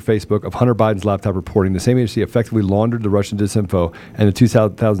warned Facebook of Hunter Biden's laptop reporting. The same agency effectively laundered the Russian disinfo and the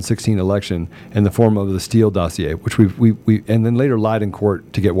 2016 election in the form of the Steele dossier, which we and then later lied in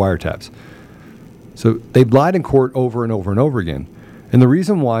court to get wiretaps. So they lied in court over and over and over again. And the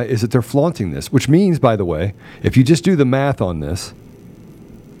reason why is that they're flaunting this, which means, by the way, if you just do the math on this,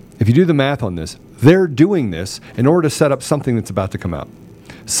 they're doing this in order to set up something that's about to come out.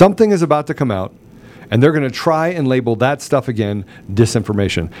 Something is about to come out, and they're going to try and label that stuff again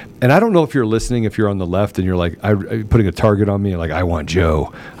disinformation. And I don't know if you're listening, if you're on the left and you're like putting a target on me, like, I want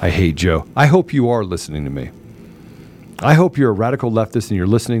Joe, I hate Joe. I hope you are listening to me. I hope you're a radical leftist and you're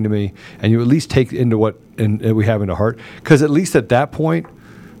listening to me and you at least take into what we have into heart. Because at least at that point,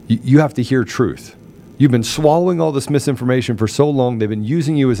 you have to hear truth. You've been swallowing all this misinformation for so long. They've been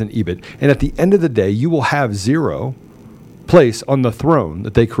using you as an EBIT. And at the end of the day, you will have zero place on the throne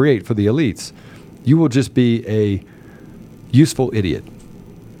that they create for the elites. You will just be a useful idiot,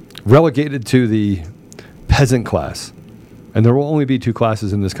 relegated to the peasant class. And there will only be two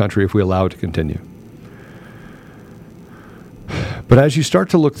classes in this country if we allow it to continue. But as you start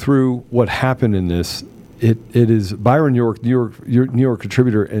to look through what happened in this, it is Byron York, New York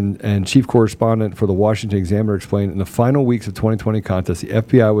contributor and chief correspondent for the Washington Examiner, explained in the final weeks of 2020 contest, the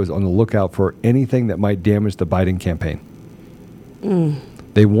FBI was on the lookout for anything that might damage the Biden campaign.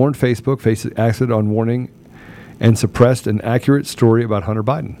 They warned Facebook acted on warning and suppressed an accurate story about Hunter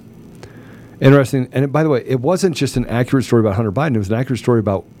Biden. Interesting. And by the way, it wasn't just an accurate story about Hunter Biden. It was an accurate story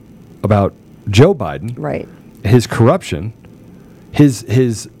about Joe Biden, right? His corruption,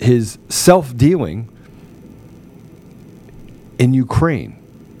 his self-dealing in Ukraine.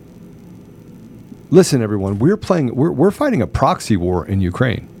 Listen, everyone, we're fighting a proxy war in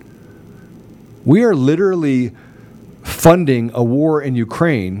Ukraine. We are literally funding a war in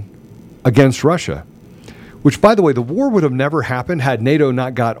Ukraine against Russia, which, by the way, the war would have never happened had NATO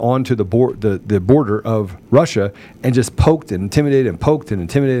not got onto the border of Russia and just poked and intimidated and poked and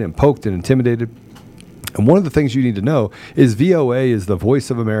intimidated and poked and intimidated. And one of the things you need to know is VOA is the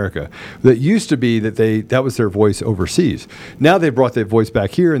voice of America. That used to be that was their voice overseas. Now they've brought their voice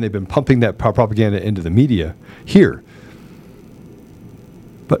back here, and they've been pumping that propaganda into the media here.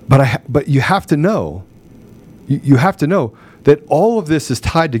 But you have to know, you have to know that all of this is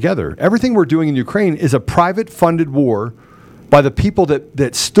tied together. Everything we're doing in Ukraine is a private funded war by the people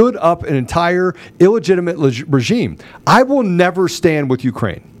that stood up an entire illegitimate regime. I will never stand with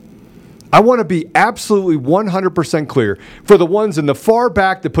Ukraine. I want to be absolutely 100% clear for the ones in the far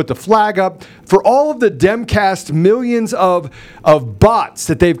back that put the flag up, for all of the Demcast millions of bots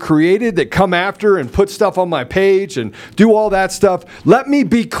that they've created that come after and put stuff on my page and do all that stuff. Let me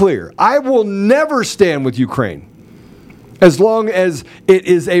be clear. I will never stand with Ukraine as long as it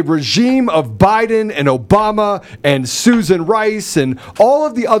is a regime of Biden and Obama and Susan Rice and all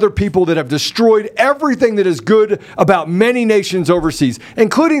of the other people that have destroyed everything that is good about many nations overseas,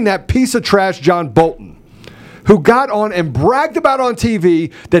 including that piece of trash John Bolton, who got on and bragged about on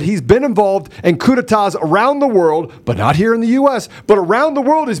TV that he's been involved in coup d'etats around the world, but not here in the U.S., but around the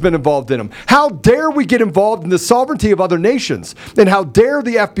world he's been involved in them. How dare we get involved in the sovereignty of other nations? And how dare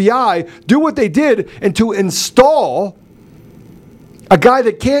the FBI do what they did and to install a guy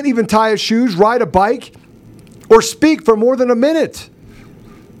that can't even tie his shoes, ride a bike, or speak for more than a minute.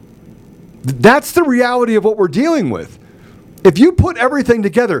 That's the reality of what we're dealing with. If you put everything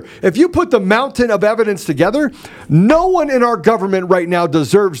together, if you put the mountain of evidence together, no one in our government right now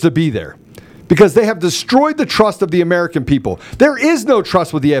deserves to be there because they have destroyed the trust of the American people. There is no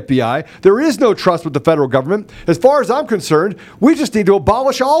trust with the FBI. There is no trust with the federal government. As far as I'm concerned, we just need to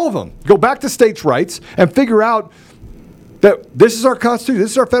abolish all of them. Go back to states' rights and figure out that this is our Constitution, this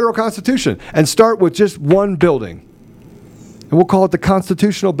is our federal Constitution, and start with just one building. And we'll call it the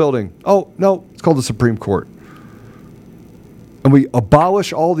Constitutional Building. Oh, no, it's called the Supreme Court. And we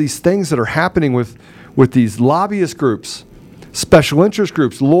abolish all these things that are happening with with these lobbyist groups, special interest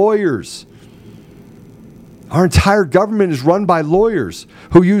groups, lawyers. Our entire government is run by lawyers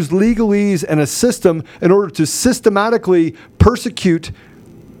who use legalese and a system in order to systematically persecute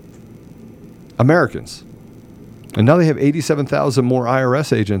Americans. And now they have 87,000 more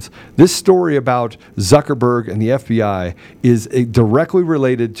IRS agents. This story about Zuckerberg and the FBI is directly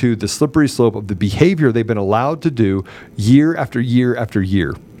related to the slippery slope of the behavior they've been allowed to do year after year after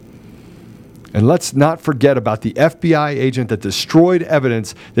year. And let's not forget about the FBI agent that destroyed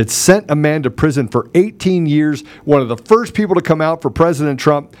evidence that sent a man to prison for 18 years, one of the first people to come out for President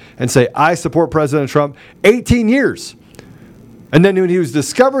Trump and say, I support President Trump, 18 years. And then when he was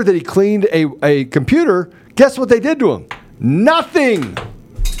discovered that he cleaned a computer, guess what they did to him? Nothing.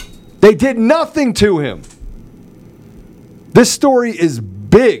 They did nothing to him. This story is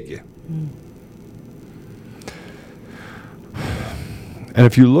big. And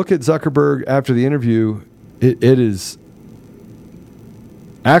if you look at Zuckerberg after the interview, it is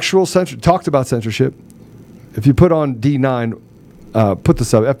actual censorship. Talked about censorship. If you put on D9, put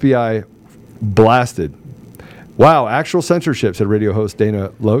this up, FBI blasted. Wow, actual censorship, said radio host Dana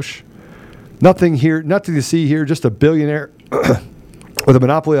Loesch. Nothing here, nothing to see here, just a billionaire with a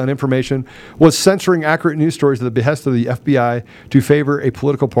monopoly on information was censoring accurate news stories at the behest of the FBI to favor a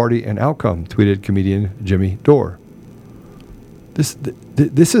political party and outcome, tweeted comedian Jimmy Dore. This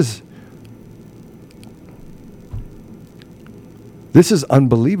is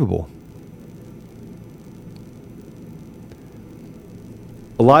unbelievable.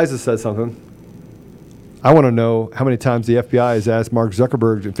 Eliza says something. I want to know how many times the FBI has asked Mark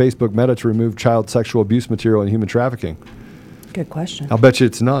Zuckerberg and Facebook Meta to remove child sexual abuse material and human trafficking. Good question. I'll bet you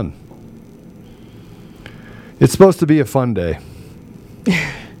it's none. It's supposed to be a fun day.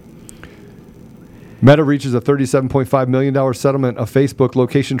 Meta reaches a $37.5 million settlement of Facebook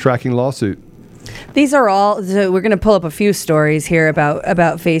location tracking lawsuit. These are all, so we're going to pull up a few stories here about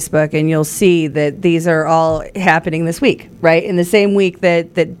Facebook, and you'll see that these are all happening this week, right? In the same week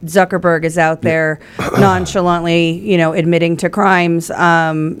that Zuckerberg is out there nonchalantly, admitting to crimes,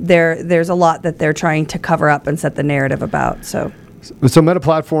 there's a lot that they're trying to cover up and set the narrative about. So Meta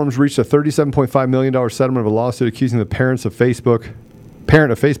Platforms reached a $37.5 million settlement of a lawsuit accusing the parent of Facebook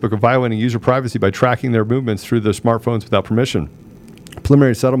of violating user privacy by tracking their movements through their smartphones without permission.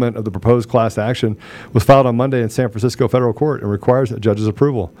 Preliminary settlement of the proposed class action was filed on Monday in San Francisco federal court and requires a judge's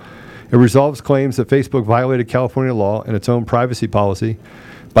approval. It resolves claims that Facebook violated California law and its own privacy policy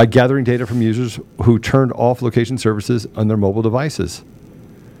by gathering data from users who turned off location services on their mobile devices.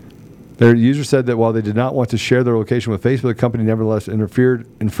 Their user said that while they did not want to share their location with Facebook, the company nevertheless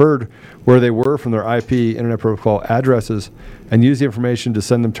inferred where they were from their IP, Internet Protocol addresses, and used the information to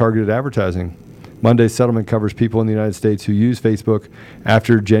send them targeted advertising. Monday's settlement covers people in the United States who use Facebook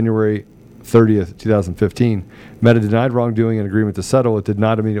after January 30th, 2015. Meta denied wrongdoing and agreement to settle. It did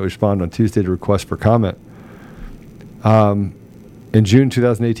not immediately respond on Tuesday to requests for comment. In June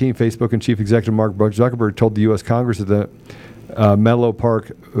 2018, Facebook and Chief Executive Mark Zuckerberg told the U.S. Congress that the Menlo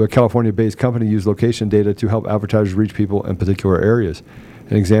Park, California-based company, used location data to help advertisers reach people in particular areas.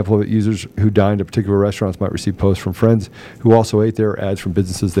 An example of it, users who dined at particular restaurants might receive posts from friends who also ate there, ads from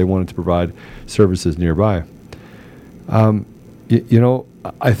businesses they wanted to provide services nearby. I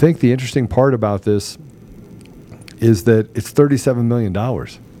think the interesting part about this is that it's $37 million,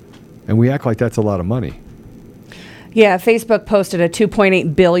 and we act like that's a lot of money. Yeah, Facebook posted a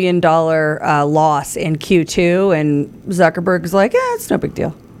 $2.8 billion loss in Q2, and Zuckerberg's like, it's no big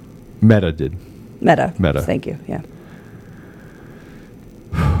deal. Meta did. Meta. Thank you, yeah.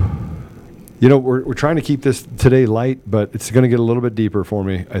 We're trying to keep this today light, but it's going to get a little bit deeper for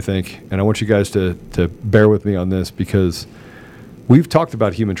me, I think. And I want you guys to bear with me on this because we've talked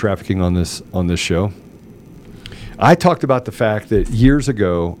about human trafficking on this show. I talked about the fact that years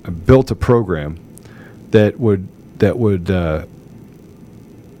ago I built a program that's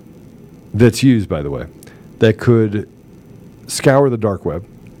used, by the way, that could scour the dark web,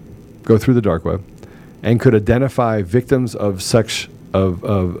 go through the dark web, and could identify victims of sexual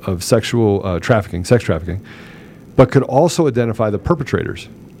trafficking, sex trafficking, but could also identify the perpetrators.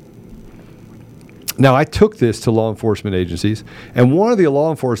 Now, I took this to law enforcement agencies, and one of the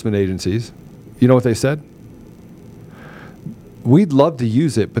law enforcement agencies, you know what they said? We'd love to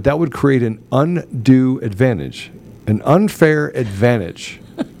use it, but that would create an undue advantage, an unfair advantage.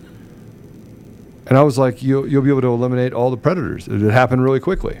 And I was like, you'll be able to eliminate all the predators. It would happen really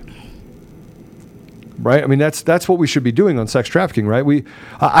quickly. Right? I mean, that's what we should be doing on sex trafficking, right?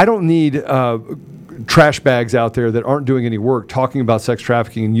 I don't need trash bags out there that aren't doing any work talking about sex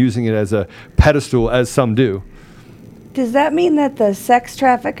trafficking and using it as a pedestal, as some do. Does that mean that the sex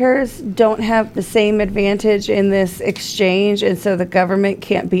traffickers don't have the same advantage in this exchange, and so the government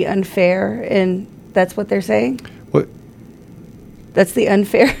can't be unfair? And that's what they're saying? What? That's the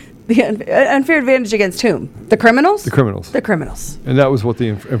unfair advantage against whom? The criminals? The criminals. The criminals. And that was what the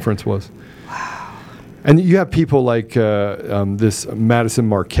inference was. Wow. And you have people like this Madison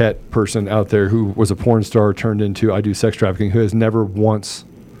Marquette person out there who was a porn star turned into I do sex trafficking, who has never once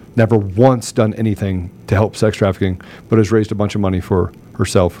done anything to help sex trafficking, but has raised a bunch of money for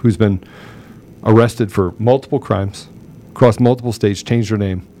herself, who's been arrested for multiple crimes, across multiple states, changed her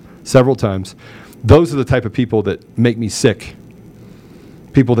name several times. Those are the type of people that make me sick.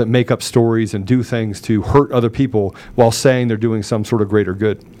 People that make up stories and do things to hurt other people while saying they're doing some sort of greater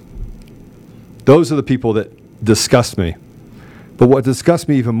good. Those are the people that disgust me. But what disgusts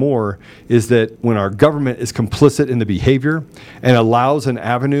me even more is that when our government is complicit in the behavior and allows an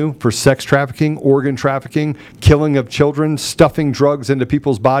avenue for sex trafficking, organ trafficking, killing of children, stuffing drugs into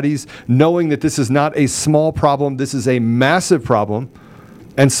people's bodies, knowing that this is not a small problem, this is a massive problem,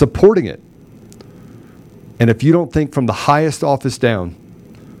 and supporting it. And if you don't think from the highest office down,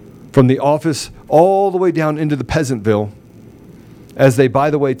 from the office all the way down into the peasantville, as they, by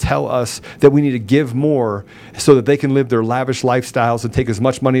the way, tell us that we need to give more so that they can live their lavish lifestyles and take as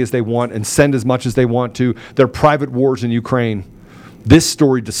much money as they want and send as much as they want to their private wars in Ukraine. This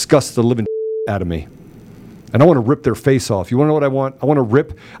story disgusts the living out of me. And I want to rip their face off. You want to know what I want?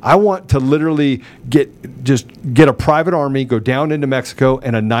 I want to literally get a private army, go down into Mexico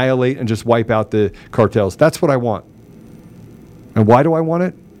and annihilate and just wipe out the cartels. That's what I want. And why do I want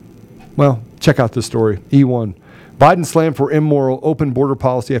it? Well, check out this story. E1. Biden slammed for immoral open border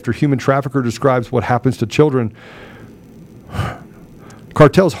policy after human trafficker describes what happens to children.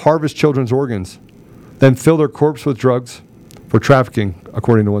 Cartels harvest children's organs, then fill their corpse with drugs for trafficking,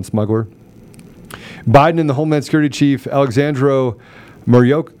 according to one smuggler. Biden and the Homeland Security Chief, Alexandro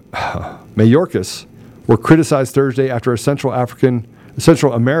Mayorkas, were criticized Thursday after a Central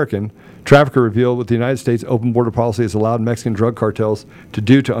American trafficker revealed what the United States open border policy has allowed Mexican drug cartels to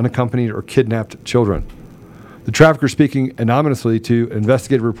do to unaccompanied or kidnapped children. The trafficker, speaking anonymously to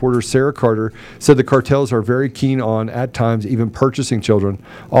investigative reporter Sarah Carter, said the cartels are very keen on, at times, even purchasing children,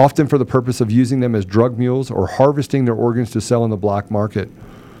 often for the purpose of using them as drug mules or harvesting their organs to sell in the black market.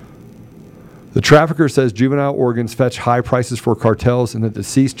 The trafficker says juvenile organs fetch high prices for cartels and that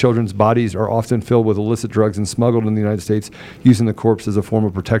deceased children's bodies are often filled with illicit drugs and smuggled in the United States, using the corpse as a form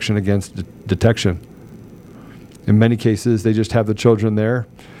of protection against detection. In many cases, they just have the children there,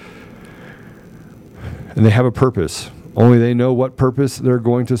 and they have a purpose. Only they know what purpose they're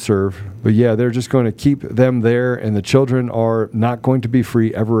going to serve. But yeah, they're just going to keep them there, and the children are not going to be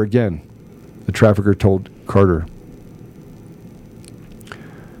free ever again, the trafficker told Carter.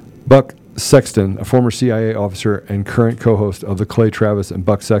 Buck Sexton, a former CIA officer and current co-host of the Clay Travis and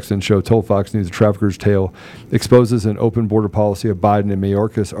Buck Sexton show, told Fox News the trafficker's tale exposes an open border policy of Biden and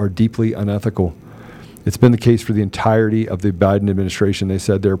Mayorkas are deeply unethical. It's been the case for the entirety of the Biden administration. They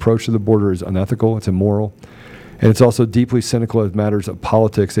said their approach to the border is unethical, it's immoral, and it's also deeply cynical as matters of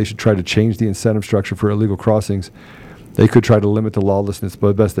politics. They should try to change the incentive structure for illegal crossings. They could try to limit the lawlessness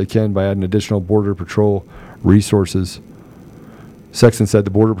the best they can by adding additional border patrol resources. Sexton said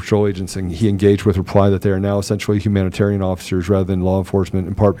the Border Patrol agents he engaged with replied that they are now essentially humanitarian officers rather than law enforcement,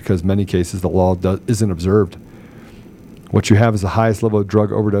 in part because in many cases the law isn't observed. What you have is the highest level of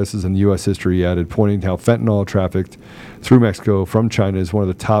drug overdoses in U.S. history, he added, pointing to how fentanyl trafficked through Mexico from China is one of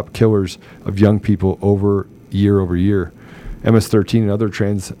the top killers of young people year over year. MS-13 and other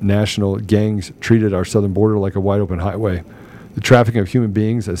transnational gangs treated our southern border like a wide-open highway. The trafficking of human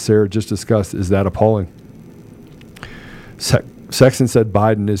beings, as Sarah just discussed, is that appalling. Sexton said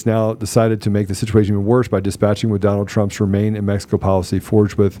Biden has now decided to make the situation even worse by dispatching with Donald Trump's Remain in Mexico policy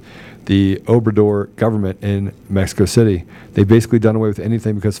forged with the Obrador government in Mexico City. They've basically done away with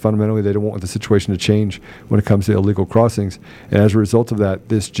anything because fundamentally they don't want the situation to change when it comes to illegal crossings. And as a result of that,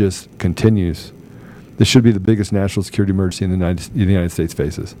 this just continues. This should be the biggest national security emergency the United States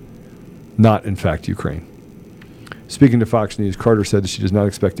faces. Not, in fact, Ukraine. Speaking to Fox News, Carter said that she does not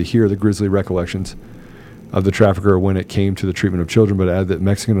expect to hear the grisly recollections of the trafficker when it came to the treatment of children, but added that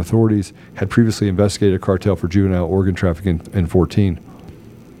Mexican authorities had previously investigated a cartel for juvenile organ trafficking in 2014.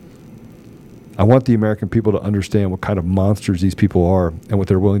 I want the American people to understand what kind of monsters these people are and what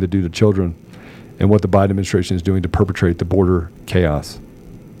they're willing to do to children and what the Biden administration is doing to perpetrate the border chaos.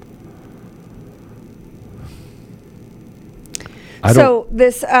 So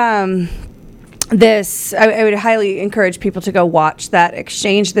this I would highly encourage people to go watch that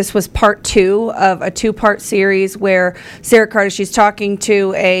exchange. This was part 2 of a 2-part series where Sarah Carter, she's talking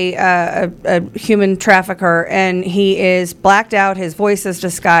to a human trafficker, and he is blacked out, his voice is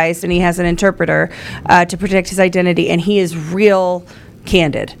disguised, and he has an interpreter to protect his identity, and he is real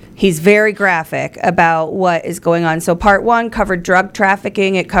candid. He's very graphic about what is going on. So part 1 covered drug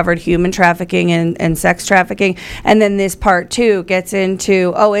trafficking, it covered human trafficking and sex trafficking, and then this part 2 gets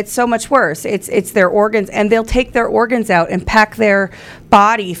into, it's so much worse. It's their organs, and they'll take their organs out and pack their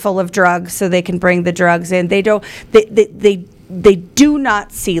body full of drugs so they can bring the drugs in. They do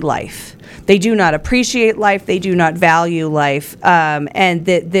not see life. They do not appreciate life. They do not value life. And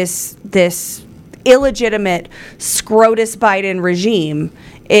this illegitimate Scrotus Biden regime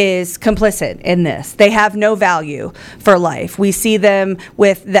is complicit in this. They have no value for life. We see them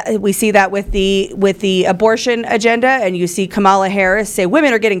with we see that with the abortion agenda, and you see Kamala Harris say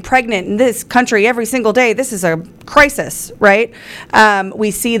women are getting pregnant in this country every single day. This is a crisis, right?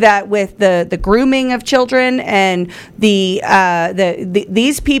 We see that with the grooming of children, and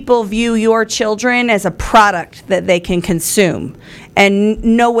these people view your children as a product that they can consume, and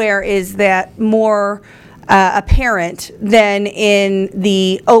nowhere is that more apparent than in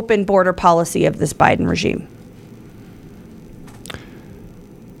the open border policy of this Biden regime.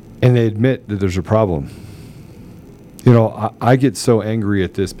 And they admit that there's a problem. You know, I get so angry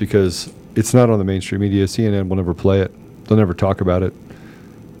at this because it's not on the mainstream media. CNN will never play it. They'll never talk about it.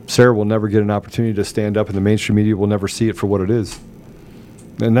 Sarah will never get an opportunity to stand up, and the mainstream media will never see it for what it is.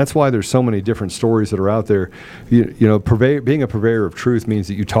 And that's why there's so many different stories that are out there. You know, being a purveyor of truth means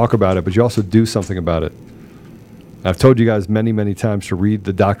that you talk about it, but you also do something about it. I've told you guys many, many times to read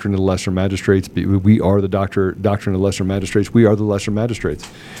the Doctrine of the Lesser Magistrates. We are the Doctrine of the Lesser Magistrates. We are the Lesser Magistrates.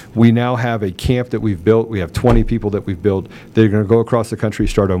 We now have a camp that we've built. We have 20 people that we've built. They're going to go across the country,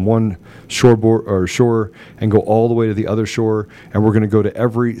 start on one shore, and go all the way to the other shore. And we're going to go to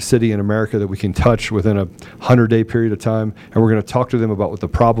every city in America that we can touch within a 100-day period of time. And we're going to talk to them about what the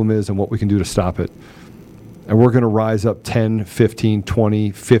problem is and what we can do to stop it. And we're going to rise up 10, 15,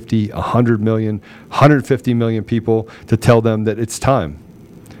 20, 50, 100 million, 150 million people to tell them that it's time.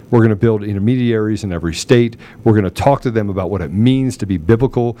 We're going to build intermediaries in every state. We're going to talk to them about what it means to be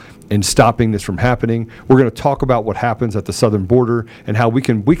biblical in stopping this from happening. We're going to talk about what happens at the southern border and how we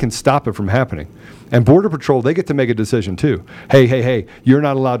can stop it from happening. And Border Patrol, they get to make a decision too. Hey, you're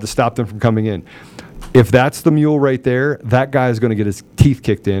not allowed to stop them from coming in. If that's the mule right there, that guy is going to get his teeth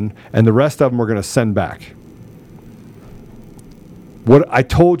kicked in, and the rest of them are going to send back. What I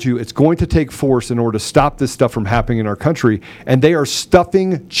told you, it's going to take force in order to stop this stuff from happening in our country, and they are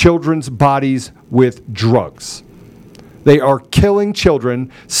stuffing children's bodies with drugs. They are killing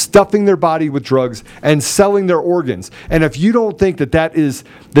children, stuffing their body with drugs, and selling their organs. And if you don't think that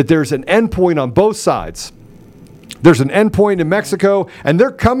there's an end point on both sides, there's an end point in Mexico, and they're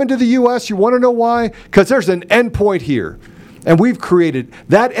coming to the U.S. You want to know why? Because there's an end point here. And we've created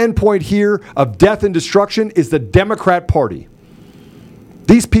that end point here of death and destruction is the Democrat Party.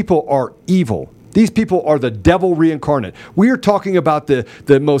 These people are evil. These people are the devil reincarnate. We are talking about the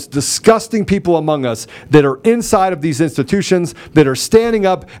most disgusting people among us that are inside of these institutions, that are standing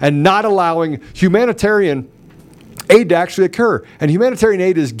up and not allowing humanitarian aid to actually occur. And humanitarian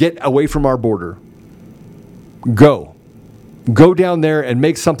aid is get away from our border. Go down there and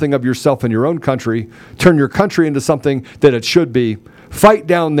make something of yourself in your own country. Turn your country into something that it should be. Fight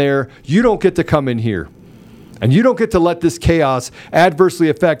down there. You don't get to come in here. And you don't get to let this chaos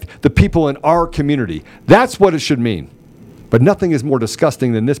adversely affect the people in our community. That's what it should mean. But nothing is more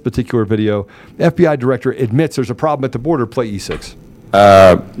disgusting than this particular video. FBI director admits there's a problem at the border. Play E6.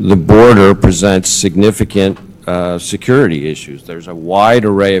 The border presents significant security issues. There's a wide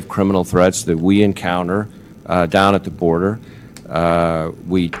array of criminal threats that we encounter down at the border.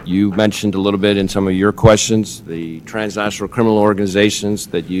 You mentioned a little bit in some of your questions the transnational criminal organizations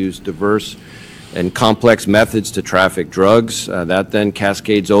that use diverse and complex methods to traffic drugs. That then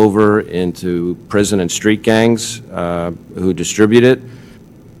cascades over into prison and street gangs who distribute it.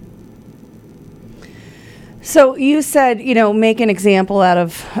 So you said, make an example out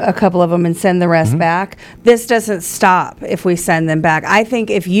of a couple of them and send the rest back. This doesn't stop if we send them back. I think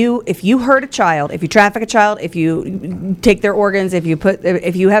if you hurt a child, if you traffic a child, if you take their organs, if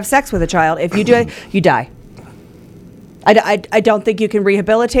you have sex with a child, if you do it, you die. I don't think you can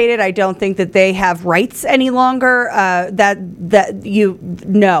rehabilitate it. I don't think that they have rights any longer.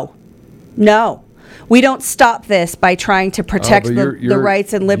 No. We don't stop this by trying to protect the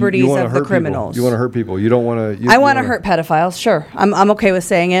rights and liberties of the criminals. You want to hurt people. You don't want to. I want to hurt pedophiles. Sure, I'm okay with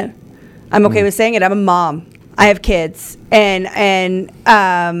saying it. I'm okay with saying it. I'm a mom. I have kids, and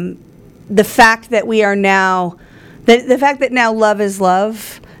the fact that we are now, the fact that now love is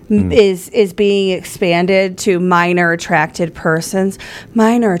love is being expanded to minor attracted persons.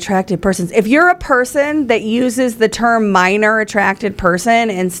 Minor attracted persons. If you're a person that uses the term minor attracted person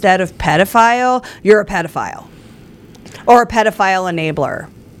instead of pedophile, you're a pedophile or a pedophile enabler.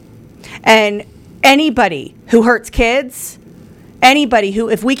 And anybody who hurts kids, anybody who,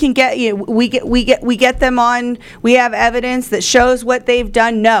 if we can get, we get them on, we have evidence that shows what they've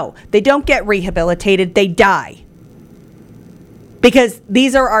done. No, they don't get rehabilitated. They die. Because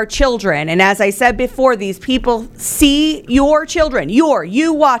these are our children. And as I said before, these people see your children,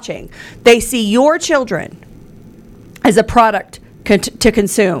 you watching. They see your children as a product to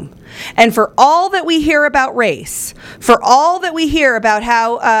consume. And for all that we hear about race, for all that we hear about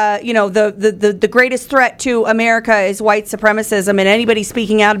how, the greatest threat to America is white supremacism, and anybody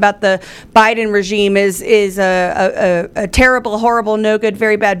speaking out about the Biden regime is a terrible, horrible, no good,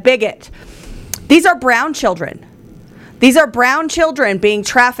 very bad bigot. These are brown children. These are brown children being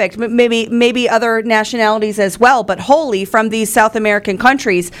trafficked, maybe other nationalities as well, but wholly from these South American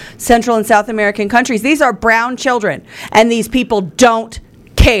countries, Central and South American countries. These are brown children, and these people don't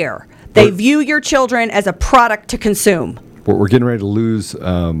care. They view your children as a product to consume. We're getting ready to lose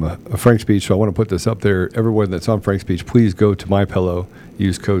Frank's Speech, so I want to put this up there. Everyone that's on Frank's Speech, please go to MyPillow,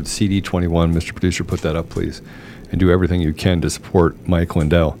 use code CD21. Mr. Producer, put that up, please, and do everything you can to support Mike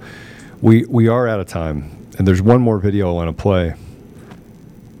Lindell. We are out of time. And there's one more video I want to play.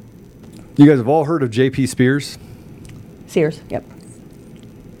 You guys have all heard of J.P. Spears? Sears, yep.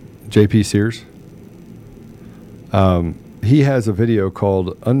 J.P. Sears? He has a video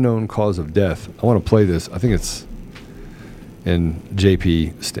called Unknown Cause of Death. I want to play this. I think it's in J.P.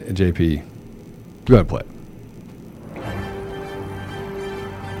 Go ahead and play it.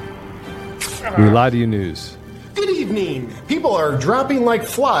 We lie to you news. Good evening. People are dropping like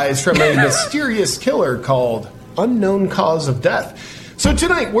flies from a mysterious killer called Unknown Cause of Death. So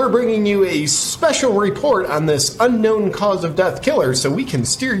tonight we're bringing you a special report on this unknown cause of death killer so we can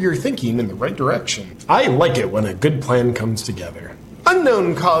steer your thinking in the right direction. I like it when a good plan comes together.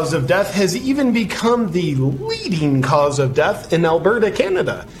 Unknown cause of death has even become the leading cause of death in Alberta,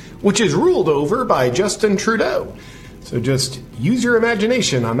 Canada, which is ruled over by Justin Trudeau. So just use your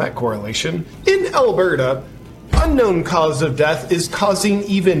imagination on that correlation. In Alberta, unknown cause of death is causing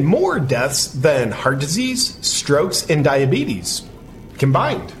even more deaths than heart disease, strokes, and diabetes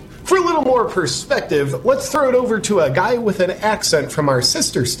combined. For a little more perspective, let's throw it over to a guy with an accent from our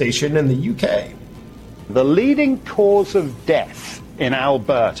sister station in the UK. The leading cause of death in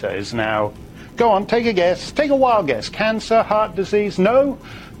Alberta is now, go on, take a guess, take a wild guess, cancer, heart disease, no?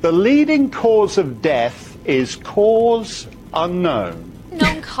 The leading cause of death is cause unknown.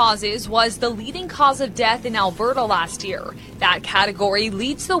 Known causes was the leading cause of death in Alberta last year. That category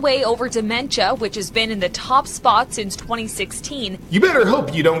leads the way over dementia, which has been in the top spot since 2016. You better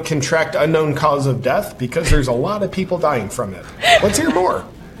hope you don't contract unknown cause of death because there's a lot of people dying from it. Let's hear more.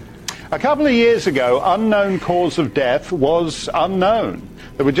 A couple of years ago, unknown cause of death was unknown.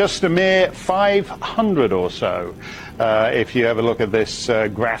 There were just a mere 500 or so. If you ever look at this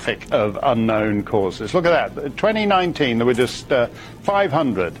graphic of unknown causes. Look at that. 2019, there were just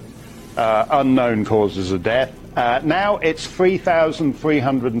 500 unknown causes of death. Now it's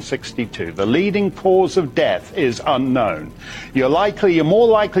 3,362. The leading cause of death is unknown. You're more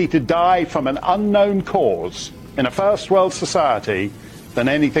likely to die from an unknown cause in a first world society than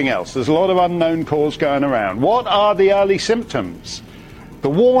anything else. There's a lot of unknown cause going around. What are the early symptoms? The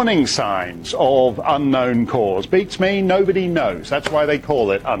warning signs of unknown cause. Beats me, nobody knows. That's why they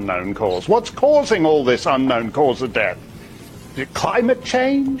call it unknown cause. What's causing all this unknown cause of death? Is it climate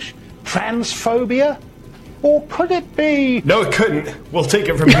change? Transphobia? Or could it be... No, it couldn't. We'll take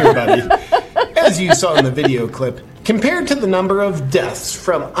it from here, buddy. As you saw in the video clip, compared to the number of deaths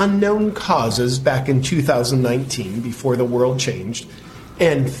from unknown causes back in 2019 before the world changed,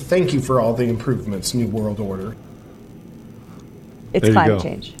 and thank you for all the improvements, New World Order. It's climate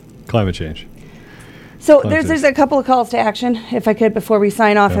change. Climate change. So there's a couple of calls to action, if I could, before we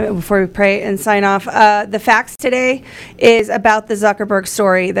sign off, before we pray and sign off. The facts today is about the Zuckerberg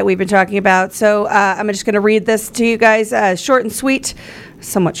story that we've been talking about. So I'm just going to read this to you guys, short and sweet,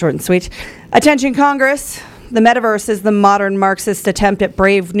 somewhat short and sweet. Attention, Congress. The metaverse is the modern Marxist attempt at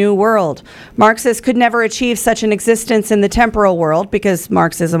brave new world. Marxists could never achieve such an existence in the temporal world because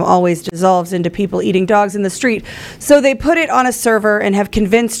Marxism always dissolves into people eating dogs in the street. So they put it on a server and have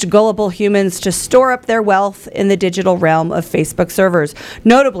convinced gullible humans to store up their wealth in the digital realm of Facebook servers.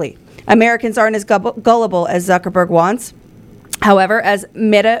 Notably, Americans aren't as gullible as Zuckerberg wants. However, as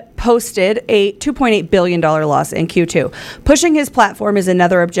Meta posted a $2.8 billion loss in Q2. Pushing his platform is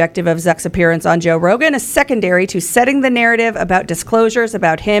another objective of Zuck's appearance on Joe Rogan, a secondary to setting the narrative about disclosures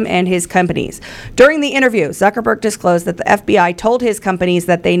about him and his companies. During the interview, Zuckerberg disclosed that the FBI told his companies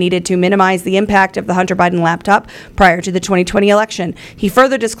that they needed to minimize the impact of the Hunter Biden laptop prior to the 2020 election. He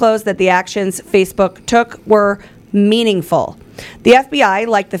further disclosed that the actions Facebook took were meaningful. The FBI,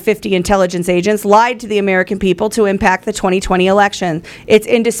 like the 50 intelligence agents, lied to the American people to impact the 2020 election. It's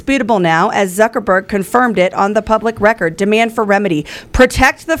indisputable now, as Zuckerberg confirmed it on the public record. Demand for remedy.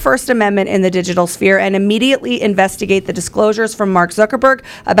 Protect the First Amendment in the digital sphere and immediately investigate the disclosures from Mark Zuckerberg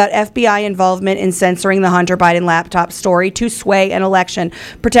about FBI involvement in censoring the Hunter Biden laptop story to sway an election.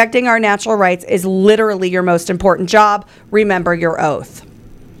 Protecting our natural rights is literally your most important job. Remember your oath.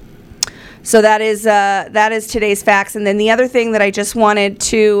 So that is today's facts. And then the other thing that I just wanted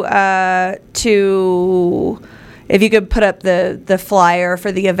to if you could put up the flyer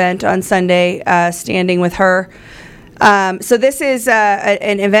for the event on Sunday, Standing with Her. So this is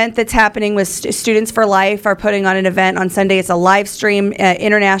an event that's happening with Students for Life are putting on an event on Sunday. It's a live stream,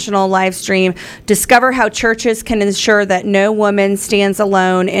 international live stream. Discover how churches can ensure that no woman stands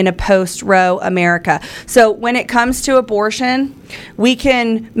alone in a post-Roe America. So when it comes to abortion, we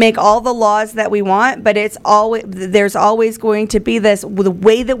can make all the laws that we want, but there's always going to be this. The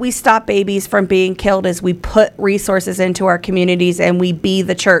way that we stop babies from being killed is we put resources into our communities and we be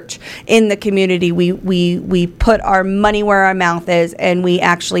the church in the community. We put our money where our mouth is, and we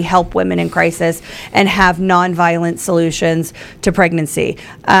actually help women in crisis and have nonviolent solutions to pregnancy.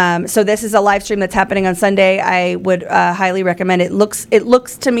 So this is a live stream that's happening on Sunday. I would highly recommend it. It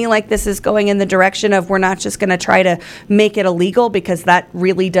looks to me like this is going in the direction of we're not just going to try to make it illegal, because that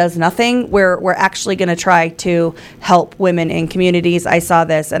really does nothing. We're actually going to try to help women in communities. I saw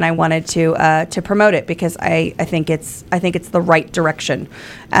this and I wanted to promote it because I think it's the right direction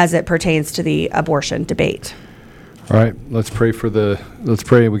as it pertains to the abortion debate. All right, let's pray.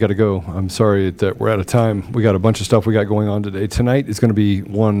 We got to go. I'm sorry that we're out of time. We got a bunch of stuff we got going on today. Tonight is going to be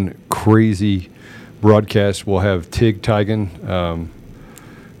one crazy broadcast. We'll have Tig Tigan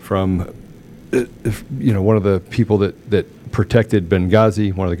from one of the people that protected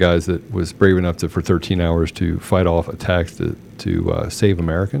Benghazi, one of the guys that was brave enough for 13 hours to fight off attacks to save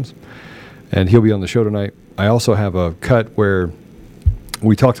Americans. And he'll be on the show tonight. I also have a cut where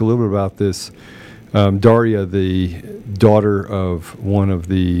we talked a little bit about this. Daria, the daughter of one of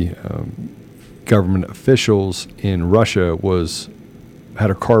the government officials in Russia, had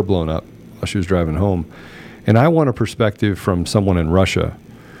her car blown up while she was driving home. And I want a perspective from someone in Russia.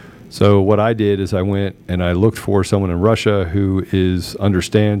 So what I did is I went and I looked for someone in Russia who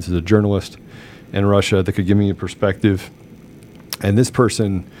understands, is a journalist in Russia that could give me a perspective. And this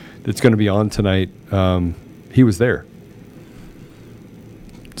person that's going to be on tonight, he was there.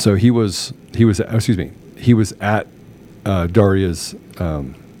 So he was at Daria's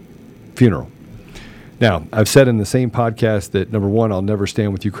funeral. Now, I've said in the same podcast that, number one, I'll never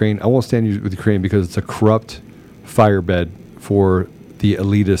stand with Ukraine. I won't stand with Ukraine because it's a corrupt firebed for the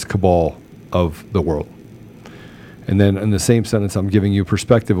elitist cabal of the world. And then in the same sentence, I'm giving you a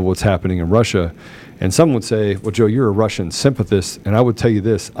perspective of what's happening in Russia. And some would say, well, Joe, you're a Russian sympathist. And I would tell you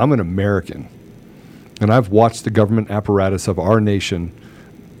this, I'm an American. And I've watched the government apparatus of our nation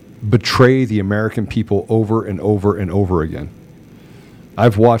betray the American people over and over and over again.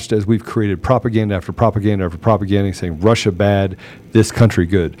 I've watched as we've created propaganda after propaganda after propaganda saying Russia bad, this country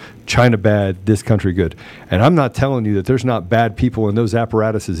good. China bad, this country good. And I'm not telling you that there's not bad people in those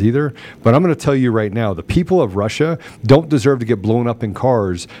apparatuses either, but I'm going to tell you right now, the people of Russia don't deserve to get blown up in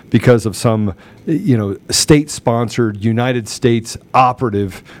cars because of some, state-sponsored United States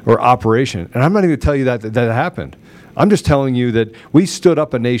operative or operation. And I'm not even going to tell you that happened. I'm just telling you that we stood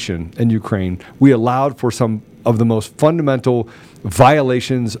up a nation in Ukraine. We allowed for some of the most fundamental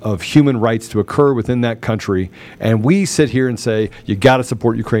violations of human rights to occur within that country. And we sit here and say, you got to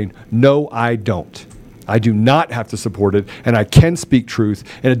support Ukraine. No, I don't. I do not have to support it, and I can speak truth.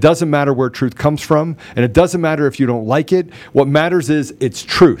 And it doesn't matter where truth comes from, and it doesn't matter if you don't like it. What matters is it's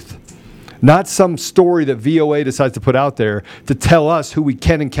truth. Not some story that VOA decides to put out there to tell us who we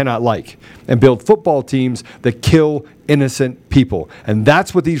can and cannot like and build football teams that kill innocent people. And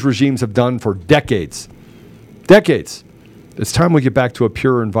that's what these regimes have done for decades. Decades. It's time we get back to a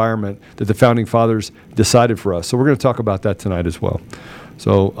pure environment that the Founding Fathers decided for us. So we're going to talk about that tonight as well.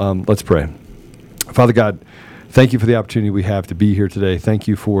 So let's pray. Father God, thank you for the opportunity we have to be here today. Thank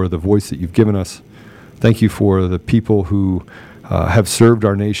you for the voice that you've given us. Thank you for the people who have served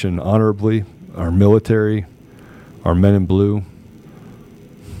our nation honorably, our military, our men in blue.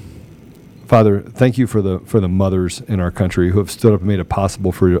 Father, thank you for the mothers in our country who have stood up and made it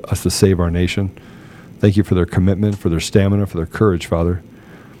possible for us to save our nation. Thank you for their commitment, for their stamina, for their courage, Father.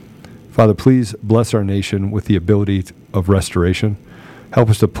 Father, please bless our nation with the ability of restoration. Help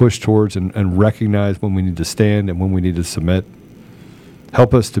us to push towards and recognize when we need to stand and when we need to submit.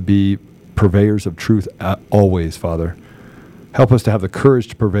 Help us to be purveyors of truth always, Father. Help us to have the courage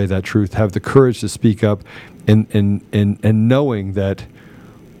to purvey that truth, have the courage to speak up, and knowing that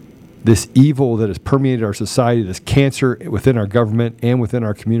this evil that has permeated our society, this cancer within our government and within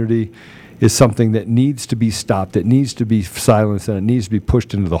our community, is something that needs to be stopped, it needs to be silenced, and it needs to be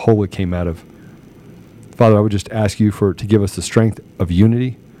pushed into the hole it came out of. Father, I would just ask you to give us the strength of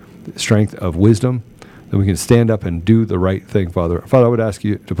unity, the strength of wisdom, that we can stand up and do the right thing, Father. Father, I would ask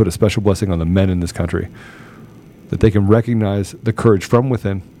you to put a special blessing on the men in this country, that they can recognize the courage from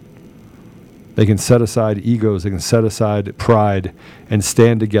within. They can set aside egos, they can set aside pride, and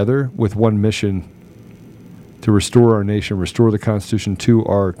stand together with one mission to restore our nation, restore the Constitution to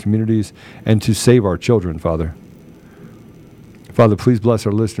our communities, and to save our children, Father. Father, please bless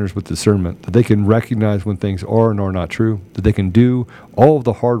our listeners with discernment, that they can recognize when things are and are not true, that they can do all of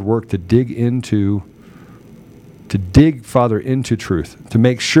the hard work to dig, Father, into truth, to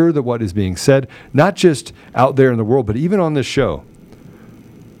make sure that what is being said, not just out there in the world, but even on this show,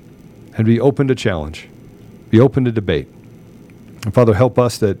 and be open to challenge, be open to debate. And Father, help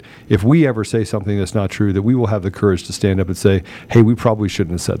us that if we ever say something that's not true, that we will have the courage to stand up and say, hey, we probably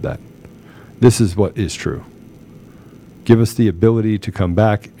shouldn't have said that. This is what is true. Give us the ability to come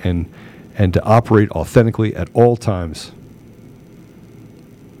back and to operate authentically at all times.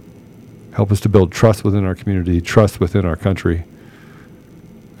 Help us to build trust within our community, trust within our country,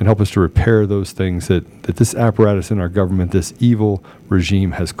 and help us to repair those things that this apparatus in our government, this evil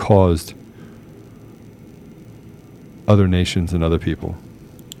regime, has caused other nations and other people.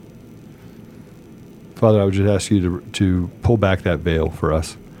 Father, I would just ask you to pull back that veil for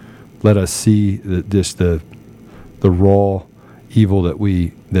us. Let us see the raw evil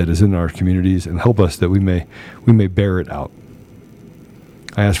that is in our communities, and help us that we may bear it out.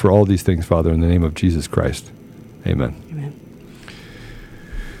 I ask for all these things, Father, in the name of Jesus Christ. Amen. Amen.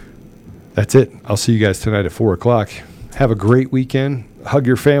 That's it. I'll see you guys tonight at 4 o'clock. Have a great weekend. Hug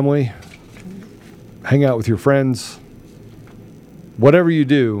your family. Hang out with your friends. Whatever you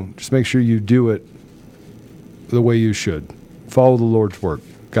do, just make sure you do it the way you should. Follow the Lord's work.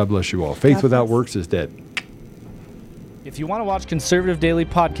 God bless you all. Faith without works is dead. If you want to watch Conservative Daily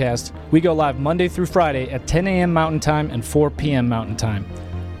Podcast, we go live Monday through Friday at 10 a.m. Mountain Time and 4 p.m. Mountain Time.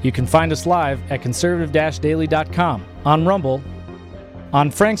 You can find us live at conservative-daily.com, on Rumble, on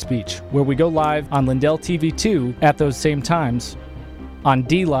Frank's Speech, where we go live on Lindell TV 2 at those same times, on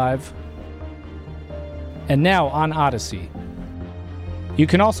D-Live, and now on Odyssey. You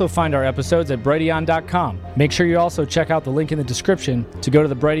can also find our episodes at Brighteon.com. Make sure you also check out the link in the description to go to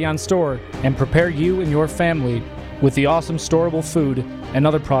the Brighteon store and prepare you and your family with the awesome storable food and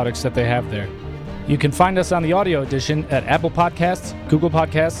other products that they have there. You can find us on the audio edition at Apple Podcasts, Google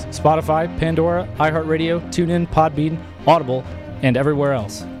Podcasts, Spotify, Pandora, iHeartRadio, TuneIn, Podbean, Audible, and everywhere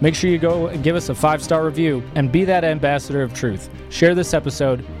else. Make sure you go and give us a 5-star review and be that ambassador of truth. Share this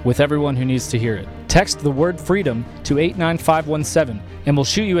episode with everyone who needs to hear it. Text the word freedom to 89517 and we'll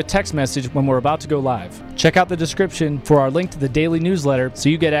shoot you a text message when we're about to go live. Check out the description for our link to the daily newsletter so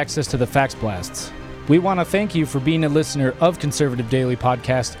you get access to the fax blasts. We want to thank you for being a listener of Conservative Daily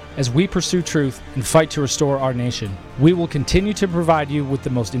Podcast as we pursue truth and fight to restore our nation. We will continue to provide you with the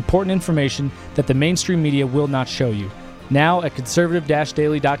most important information that the mainstream media will not show you. Now at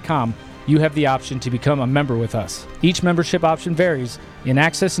conservative-daily.com, you have the option to become a member with us. Each membership option varies in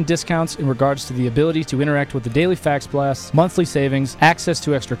access and discounts in regards to the ability to interact with the daily fax blasts, monthly savings, access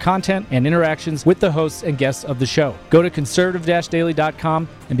to extra content, and interactions with the hosts and guests of the show. Go to conservative-daily.com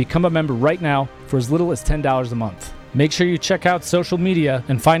and become a member right now for as little as $10 a month. Make sure you check out social media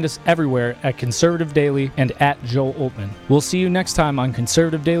and find us everywhere at Conservative Daily and at Joel Oltman. We'll see you next time on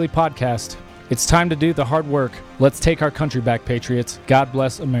Conservative Daily Podcast. It's time to do the hard work. Let's take our country back, Patriots. God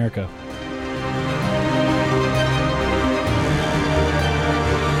bless America.